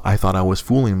honestly thought I was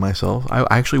fooling myself. I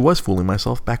actually was fooling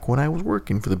myself back when I was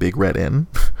working for the Big Red Inn,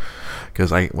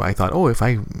 because I thought, if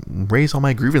I raise all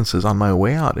my grievances on my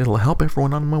way out, it'll help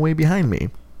everyone on my way behind me.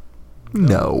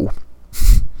 No.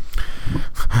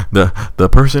 The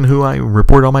person who I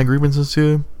report all my grievances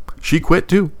to, she quit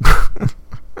too.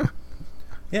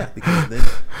 Yeah, because then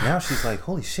now she's like,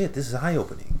 holy shit, this is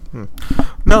eye-opening.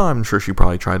 No, I'm sure she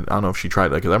probably tried. I don't know if she tried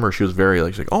that, because I remember she was very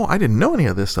like, she's like, I didn't know any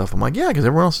of this stuff. I'm like, yeah, because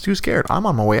everyone else is too scared. I'm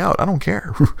on my way out. I don't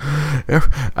care.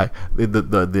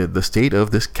 The state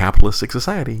of this capitalistic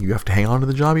society, you have to hang on to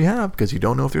the job you have because you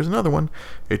don't know if there's another one.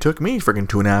 It took me freaking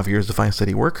 2.5 years to find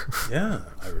steady work. Yeah,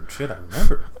 I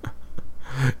remember.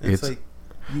 It's like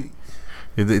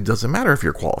it doesn't matter if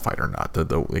you're qualified or not.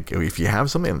 Like, if you have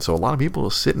something, so a lot of people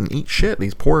sit and eat shit.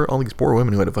 All these poor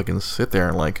women who had to fucking sit there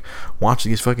and like watch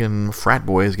these fucking frat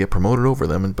boys get promoted over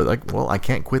them, but like, I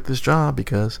can't quit this job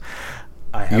because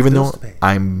even though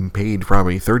I'm paid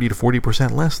probably 30 to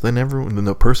 40% less than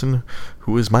the person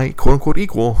who is my quote unquote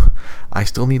equal, I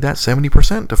still need that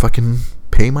 70% to fucking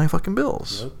pay my fucking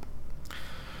bills. Yep.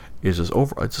 It's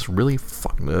just really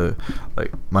fucking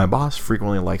like, my boss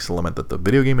frequently likes to lament that the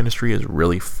video game industry is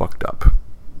really fucked up.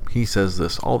 He says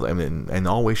this all the time in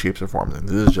all ways, shapes, or forms. And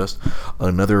this is just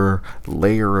another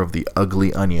layer of the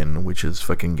ugly onion, which is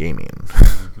fucking gaming.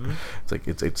 Mm-hmm. It's like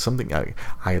it's something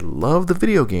I love the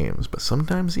video games, but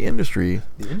sometimes the industry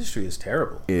is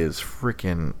terrible. Is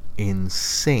freaking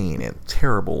insane and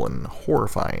terrible and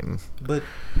horrifying. But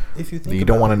if you think you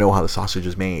don't want to know how the sausage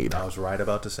is made. I was right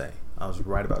about to say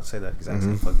that exact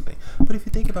same fucking thing. But if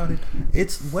you think about it,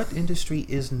 what industry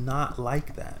is not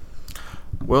like that?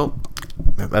 Well,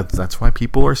 that's why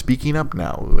people are speaking up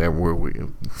now.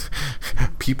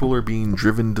 People are being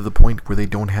driven to the point where they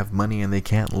don't have money and they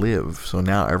can't live. So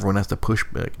now everyone has to push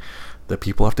back. The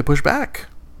people have to push back.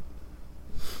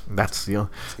 That's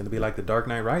it's gonna be like the Dark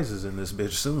Knight Rises in this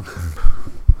bitch soon.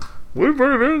 We're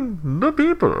burning the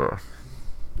people.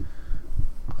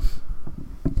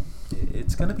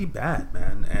 It's gonna be bad,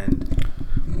 man, and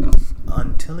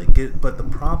but the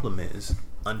problem is,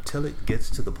 until it gets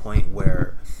to the point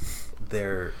where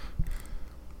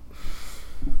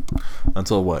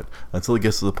until what? Until it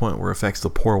gets to the point where it affects the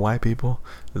poor white people?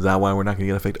 Is that why we're not going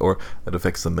to get affected? Or it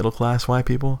affects the middle class white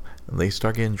people and they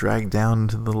start getting dragged down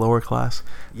into the lower class?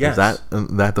 Yes. Is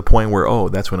that the point where,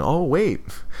 that's when, wait,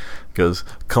 because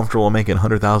comfortable making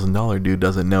 $100,000 dude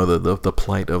doesn't know the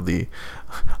plight of the.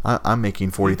 I'm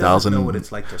making $40,000. Doesn't know what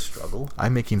it's like to struggle.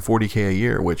 I'm making $40K a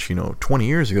year, which 20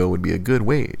 years ago would be a good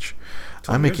wage.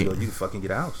 I'm making. You can fucking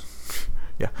get a house.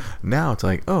 Yeah. Now it's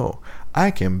like, oh,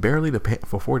 I can barely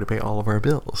afford to pay all of our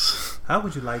bills. How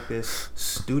would you like this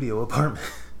studio apartment?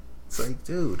 It's like,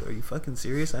 dude, are you fucking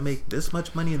serious? I make this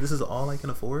much money and this is all I can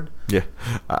afford? Yeah.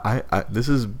 I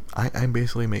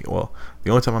basically make, well, the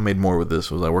only time I made more with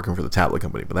this was I working for the tablet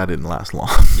company, but that didn't last long.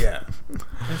 Yeah.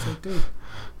 It's like, dude.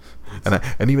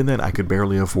 And even then, I could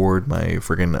barely afford my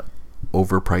freaking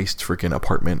overpriced freaking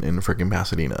apartment in freaking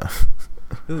Pasadena.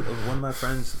 Dude, one of my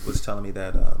friends was telling me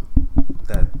that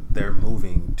that they're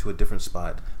moving to a different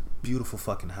spot. Beautiful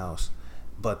fucking house.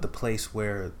 But the place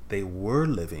where they were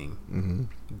living,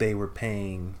 they were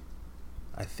paying,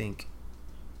 I think,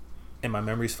 and my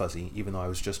memory's fuzzy, even though I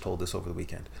was just told this over the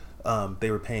weekend.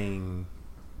 They were paying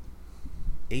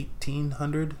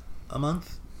 $1,800 a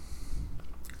month.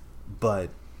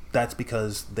 But that's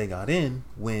because they got in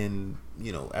when,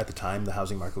 you know, at the time the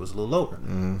housing market was a little lower.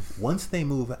 Once they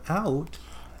move out,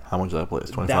 how much is that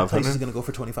place? $2,500? that place is going to go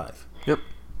for $25. Yep.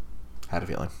 Had a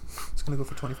feeling. It's going to go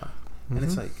for $25. And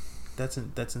it's like, that's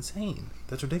insane.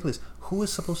 That's ridiculous. Who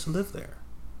is supposed to live there?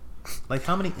 Like,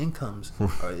 how many incomes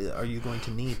are you going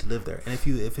to need to live there? And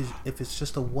if it's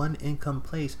just a one income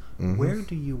place, where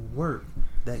do you work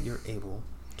that you're able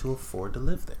to afford to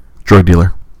live there? Drug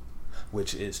dealer.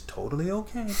 Which is totally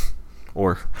okay.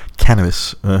 Or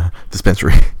cannabis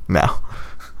dispensary now.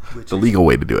 The legal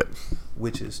way to do it.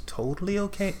 Which is totally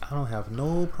okay. I don't have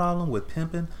no problem with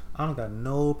pimping. I don't got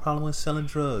no problem with selling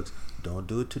drugs. Don't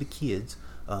do it to the kids.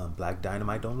 Black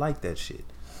Dynamite don't like that shit.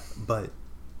 But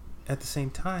at the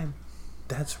same time,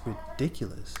 that's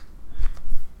ridiculous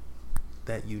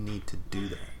that you need to do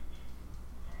that.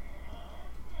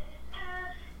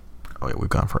 Oh yeah, we've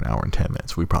gone for an hour and 10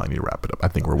 minutes. We probably need to wrap it up. I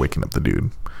think we're waking up the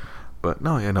dude. But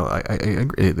no, yeah, no, I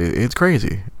agree. It's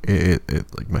crazy. Like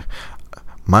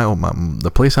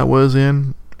the place I was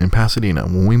in Pasadena,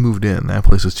 when we moved in, that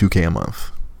place was $2,000 a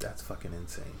month. That's fucking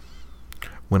insane.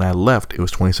 When I left, it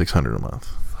was $2,600 a month.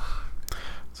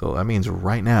 So that means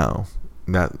right now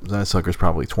that sucker's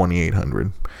probably $2,800,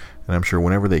 and I'm sure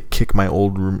whenever they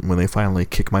when they finally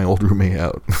kick my old roommate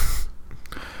out,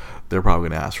 they're probably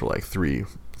gonna ask for like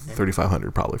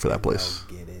 $3,500 probably for that place.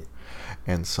 Get it.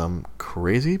 And some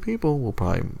crazy people will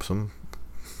probably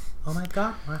Oh my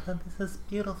God, Martha, this is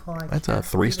beautiful. That's a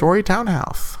 3-story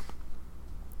townhouse.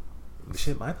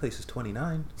 Shit, my place is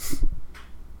 29.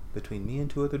 Between me and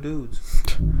 2 other dudes.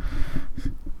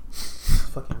 It's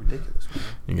fucking ridiculous, man.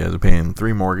 You guys are paying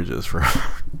 3 mortgages for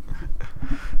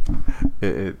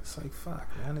it's like, fuck,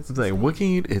 man. It's like, what can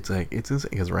you? It's like, it's insane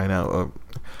because right now,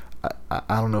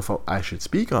 I don't know if I should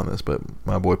speak on this, but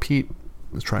my boy Pete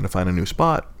was trying to find a new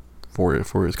spot for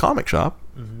his comic shop,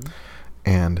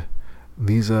 and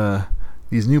these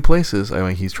new places. I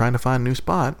mean, he's trying to find a new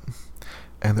spot,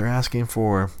 and they're asking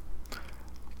for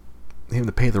him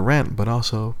to pay the rent, but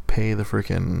also pay the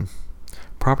freaking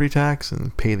property tax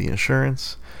and pay the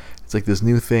insurance. It's like this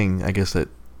new thing, I guess, that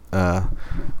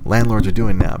landlords are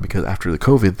doing now, because after the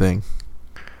COVID thing,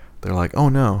 they're like, oh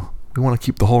no, we want to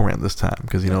keep the whole rent this time,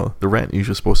 because, you know, the rent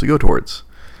usually supposed to go towards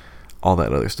all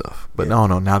that other stuff. But no,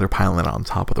 now they're piling it on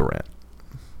top of the rent,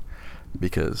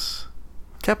 because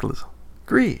capitalism,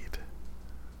 greed.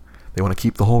 They want to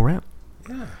keep the whole rent.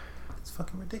 Yeah, it's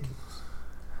fucking ridiculous.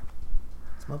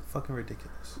 It's motherfucking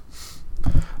ridiculous.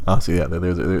 Oh, so yeah,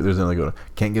 there's another go.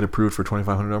 Can't get approved for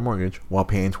 $2,500 mortgage while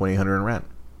paying $2,800 in rent.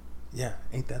 Yeah,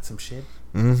 ain't that some shit?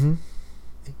 Mm-hmm.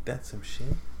 Ain't that some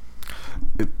shit?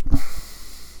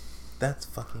 That's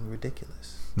fucking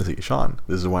ridiculous. See, Sean,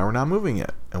 this is why we're not moving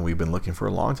yet, and we've been looking for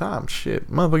a long time. Shit,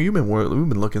 motherfucker, we've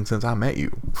been looking since I met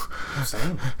you.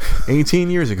 Same. 18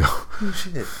 years ago. Oh,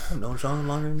 shit, I've known Sean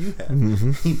longer than you have.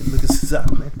 You've been looking since I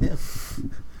met him.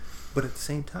 But at the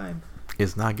same time,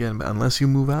 it's not getting, unless you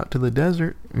move out to the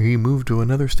desert or you move to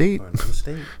another state. Or another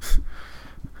state.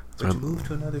 But you move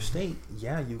to another state,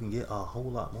 yeah, you can get a whole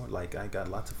lot more. Like, I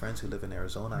got lots of friends who live in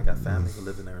Arizona. I got family who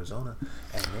live in Arizona,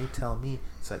 and they tell me,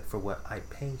 it's like, for what I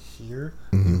pay here,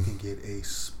 you can get a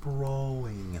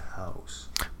sprawling house.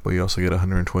 But you also get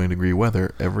 120-degree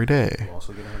weather every day. You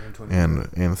also get 120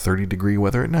 and 30-degree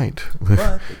weather at night.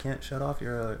 But they can't shut off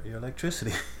your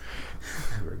electricity,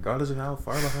 regardless of how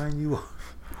far behind you are.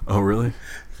 Oh, really?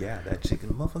 Yeah, that chicken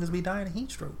motherfuckers be dying of heat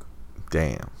stroke.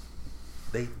 Damn.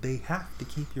 They have to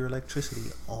keep your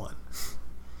electricity on.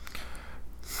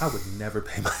 I would never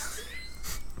pay my...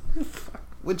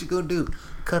 What you gonna do?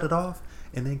 Cut it off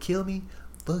and then kill me?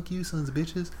 Fuck you, sons of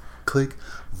bitches. Click.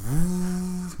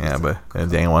 Yeah, but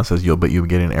Daniel says you'll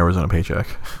get an Arizona paycheck.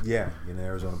 Yeah, get an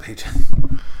Arizona paycheck.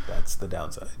 That's the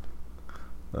downside.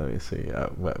 Let me see.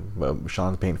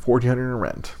 Sean's paying $1,400 in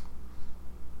rent.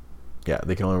 Yeah,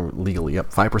 they can only legally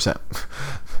 5%.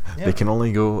 Yeah. They can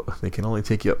only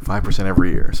take you up 5%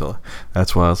 every year. So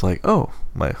that's why I was like, oh,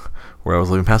 where I was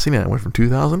living in Pasadena, I went from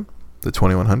 2,000 to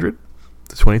 2,100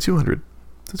 to 2,200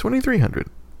 to 2,300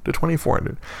 to 2,400.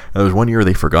 And there was one year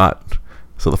they forgot.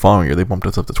 So the following year they bumped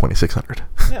us up to 2,600.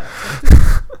 Yeah. Dude,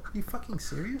 are you fucking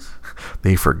serious?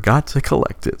 They forgot to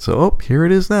collect it. So here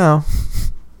it is now.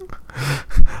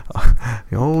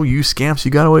 Oh, you scamps,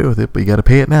 you got away with it, but you got to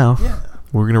pay it now. Yeah.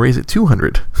 We're going to raise it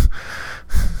 200.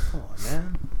 Come on,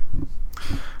 man.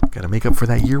 Got to make up for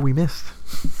that year we missed.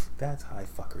 That's high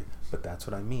fuckery. But that's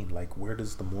what I mean. Like, where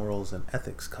does the morals and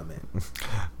ethics come in?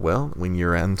 Well, when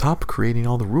you're on top creating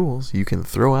all the rules, you can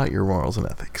throw out your morals and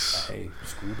ethics. Hey,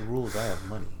 screw the rules. I have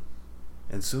money.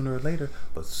 And sooner or later,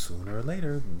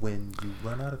 when you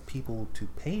run out of people to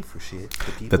pay for shit,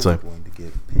 the people That's are right. going to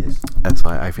get pissed. That's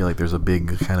why I feel like there's a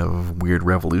big kind of weird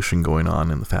revolution going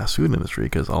on in the fast food industry,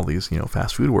 because all these,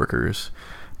 fast food workers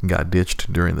got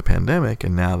ditched during the pandemic,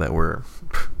 and now that we're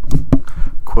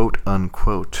quote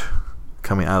unquote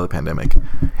coming out of the pandemic,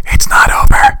 it's not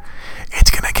over.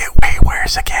 It's gonna get way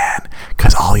worse again,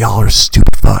 because all y'all are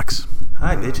stupid fucks.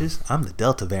 Hi, bitches. I'm the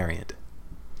Delta variant.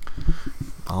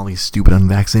 All these stupid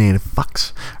unvaccinated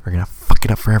fucks are gonna fuck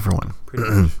it up for everyone. Pretty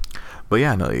much. But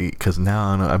yeah, no, because now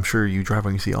I'm sure you drive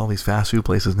and you see all these fast food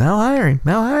places now hiring,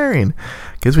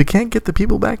 because we can't get the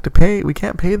people back to pay. We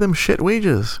can't pay them shit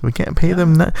wages. We can't pay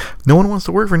them. No one wants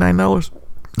to work for $9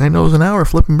 an hour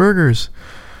flipping burgers.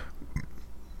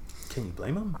 Can you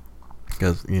blame them?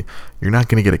 Because you're not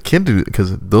gonna get a kid to do it,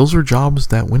 because those are jobs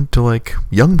that went to like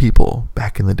young people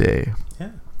back in the day.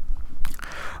 Yeah.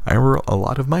 I remember a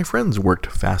lot of my friends worked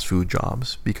fast food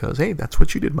jobs because, hey, that's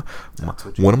what you did.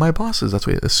 One of my bosses, that's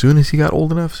what, as soon as he got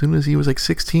old enough, as soon as he was like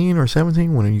 16 or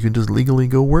 17, when you could just legally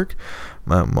go work,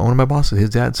 one of my bosses, his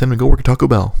dad sent him to go work at Taco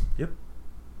Bell. Yep.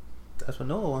 That's what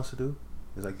Noah wants to do.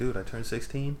 He's like, dude, I turned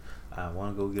 16. I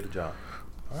want to go get a job.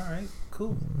 All right,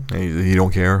 cool. He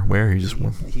don't care where, he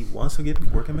wants to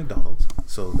work at McDonald's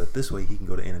so that this way he can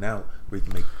go to In-N-Out where he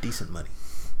can make decent money.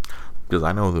 Because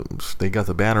I know that they got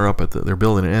the banner up they're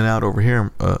building an In-N-Out over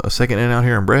here, a second In-N-Out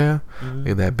here in Brea. Mm-hmm. They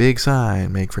had that big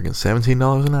sign, make freaking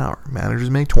 $17 an hour. Managers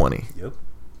make $20. Yep.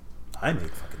 I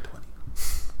make fucking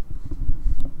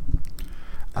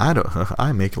 20.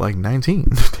 I make like 19.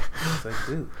 It's like,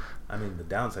 dude. I mean, the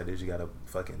downside is you gotta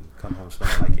fucking come home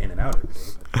smelling like In-N-Out every day.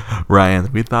 But.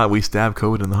 Ryan, we thought we stabbed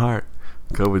COVID in the heart.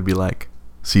 COVID would be like,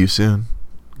 see you soon.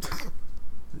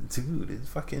 Dude, it's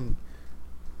fucking...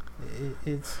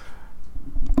 It's...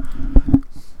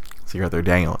 So you're out there,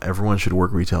 Daniel. Everyone should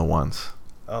work retail once.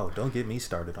 Oh, don't get me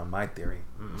started on my theory.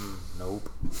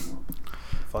 Nope.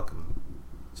 Fuck 'em.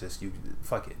 Just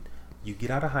fuck it. You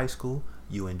get out of high school,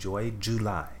 you enjoy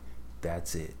July.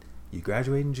 That's it. You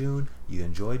graduate in June, you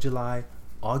enjoy July,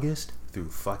 August through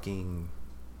fucking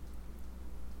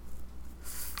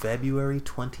February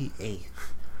 28th.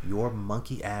 Your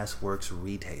monkey ass works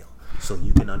retail, so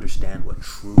you can understand what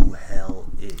true hell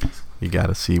is. You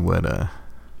gotta see what do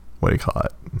you call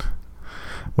it?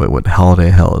 What holiday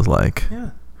hell is like.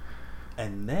 Yeah.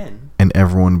 And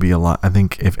everyone would be a lot. I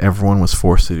think if everyone was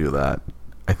forced to do that,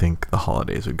 I think the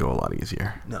holidays would go a lot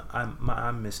easier. No,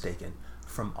 I'm mistaken.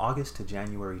 From August to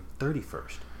January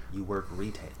 31st, you work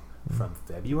retail. From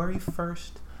February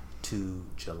 1st to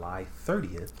July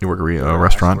 30th, you work a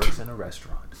restaurant. Works in a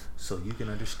restaurant, so you can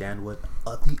understand what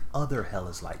the other hell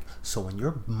is like. So when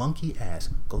your monkey ass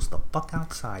goes the fuck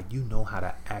outside, you know how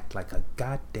to act like a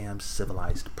goddamn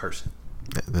civilized person.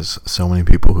 There's so many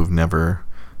people who've never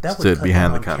stood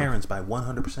behind the counter. Karens by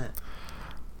 100%.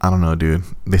 I don't know, dude.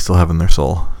 They still have it in their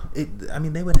soul.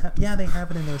 They would have. Yeah, they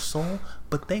have it in their soul,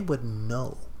 but they would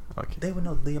know. Okay. They would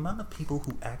know the amount of people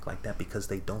who act like that because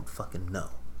they don't fucking know.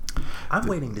 I'm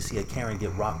waiting to see a Karen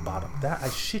get rock bottom. That I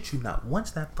shit you not.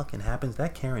 Once that fucking happens,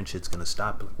 that Karen shit's gonna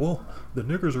stop. Like, whoa, the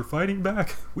niggers are fighting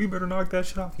back. We better knock that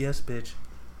shit off. Yes, bitch.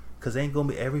 Cause ain't gonna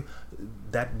be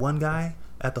that one guy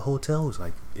at the hotel was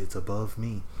like, it's above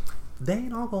me. They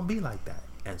ain't all gonna be like that.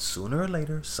 And sooner or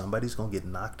later, somebody's gonna get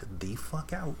knocked the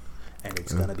fuck out, and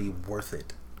it's gonna be worth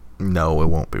it. No, it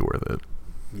won't be worth it.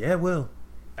 Yeah, it will.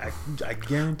 I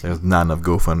guarantee. There's not enough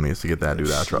GoFundMe's to get that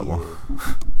dude out of trouble.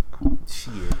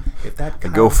 Shit. If that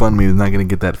GoFundMe is not going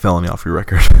to get that felony off your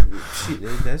record. Shit,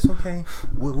 that's okay.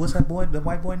 What's that boy? The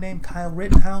white boy named Kyle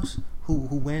Rittenhouse, who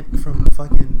went from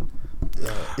fucking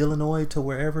Illinois to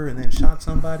wherever and then shot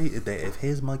somebody. If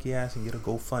his monkey ass can get a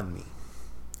GoFundMe,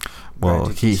 well,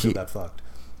 he still got fucked.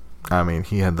 I mean,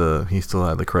 he still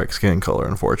had the correct skin color,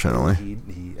 unfortunately.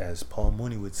 He, as Paul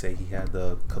Mooney would say, he had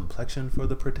the complexion for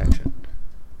the protection.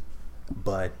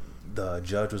 But the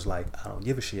judge was like, I don't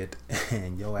give a shit,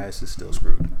 and your ass is still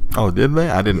screwed. Oh, did they?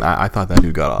 I didn't. I thought that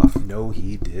dude got off. No,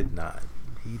 he did not.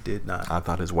 He did not. I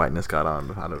thought his whiteness got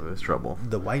on out of his trouble.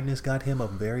 The whiteness got him a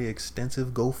very extensive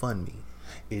GoFundMe.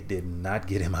 It did not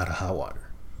get him out of hot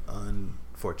water,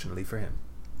 unfortunately for him.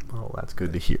 Oh, that's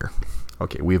good to hear.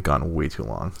 Okay, we've gone way too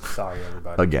long. Sorry,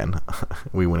 everybody. Again,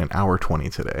 we went an hour 20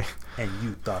 today. And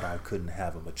you thought I couldn't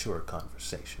have a mature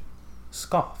conversation.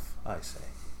 Scoff, I say.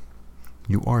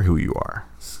 You are who you are.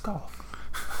 Scoff.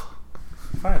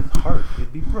 If I had a heart,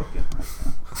 it'd be broken right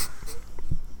now.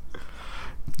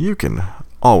 You can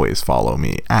always follow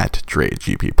me at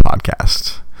DreGP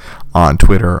Podcast on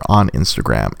Twitter, on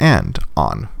Instagram, and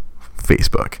on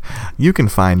Facebook. You can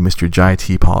find Mr. Jai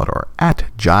T. Polidor at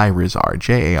Jairizard,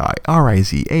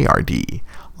 Jairizard,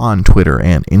 on Twitter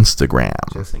and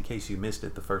Instagram. Just in case you missed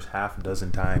it, the first half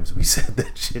dozen times we said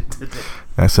that shit today.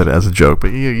 I said it as a joke,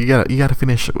 but you gotta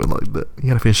finish it with you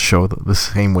gotta finish the show the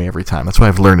same way every time. That's what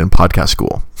I've learned in podcast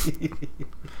school.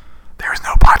 There is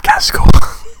no podcast school.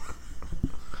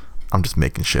 I'm just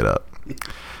making shit up.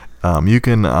 You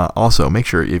can also make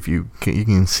sure if you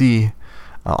can see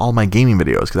all my gaming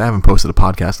videos, because I haven't posted a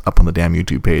podcast up on the damn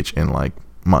YouTube page in like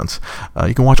months.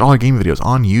 You can watch all our gaming videos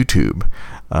on YouTube.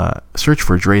 Search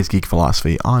for Dre's Geek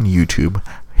Philosophy on YouTube.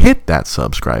 Hit that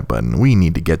subscribe button. We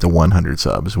need to get to 100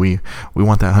 subs. We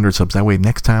want that 100 subs. That way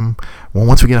next time,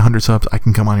 once we get 100 subs, I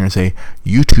can come on here and say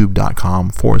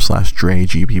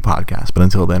youtube.com/DreGP Podcast. But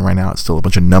until then, right now, it's still a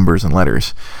bunch of numbers and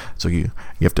letters. So you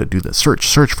have to do the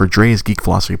search for Dre's Geek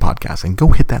Philosophy Podcast and go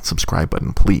hit that subscribe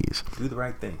button, please. Do the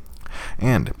right thing.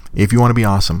 And if you want to be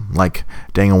awesome, like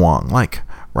Daniel Wong, like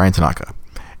Ryan Tanaka,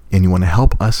 and you want to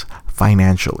help us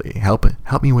financially, help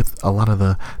me with a lot of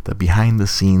the behind the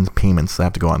scenes payments that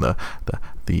have to go on the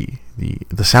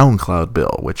SoundCloud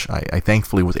bill, which I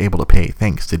thankfully was able to pay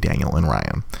thanks to Daniel and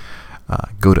Ryan.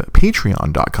 Go to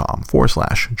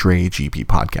patreon.com/DreGP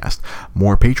Podcast.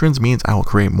 More patrons means I will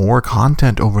create more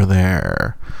content over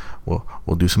there.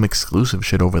 We'll do some exclusive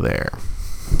shit over there.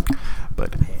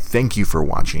 But thank you for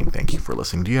watching. Thank you for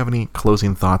listening. Do you have any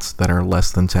closing thoughts that are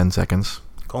less than 10 seconds?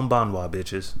 Konbanwa,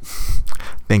 bitches.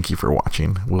 Thank you for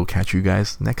watching. We'll catch you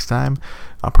guys next time.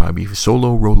 I'll probably be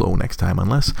solo Rolo next time,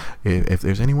 unless if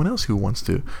there's anyone else who wants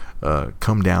to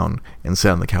come down and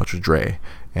sit on the couch with Dre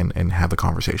and have a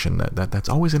conversation. That's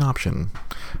always an option,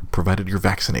 provided you're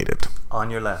vaccinated. On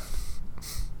your left.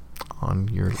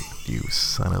 You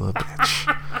son of a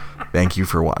bitch. Thank you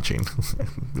for watching.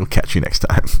 We'll catch you next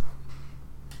time.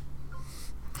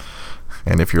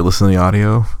 And if you're listening to the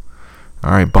audio,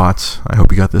 all right, bots, I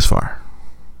hope you got this far.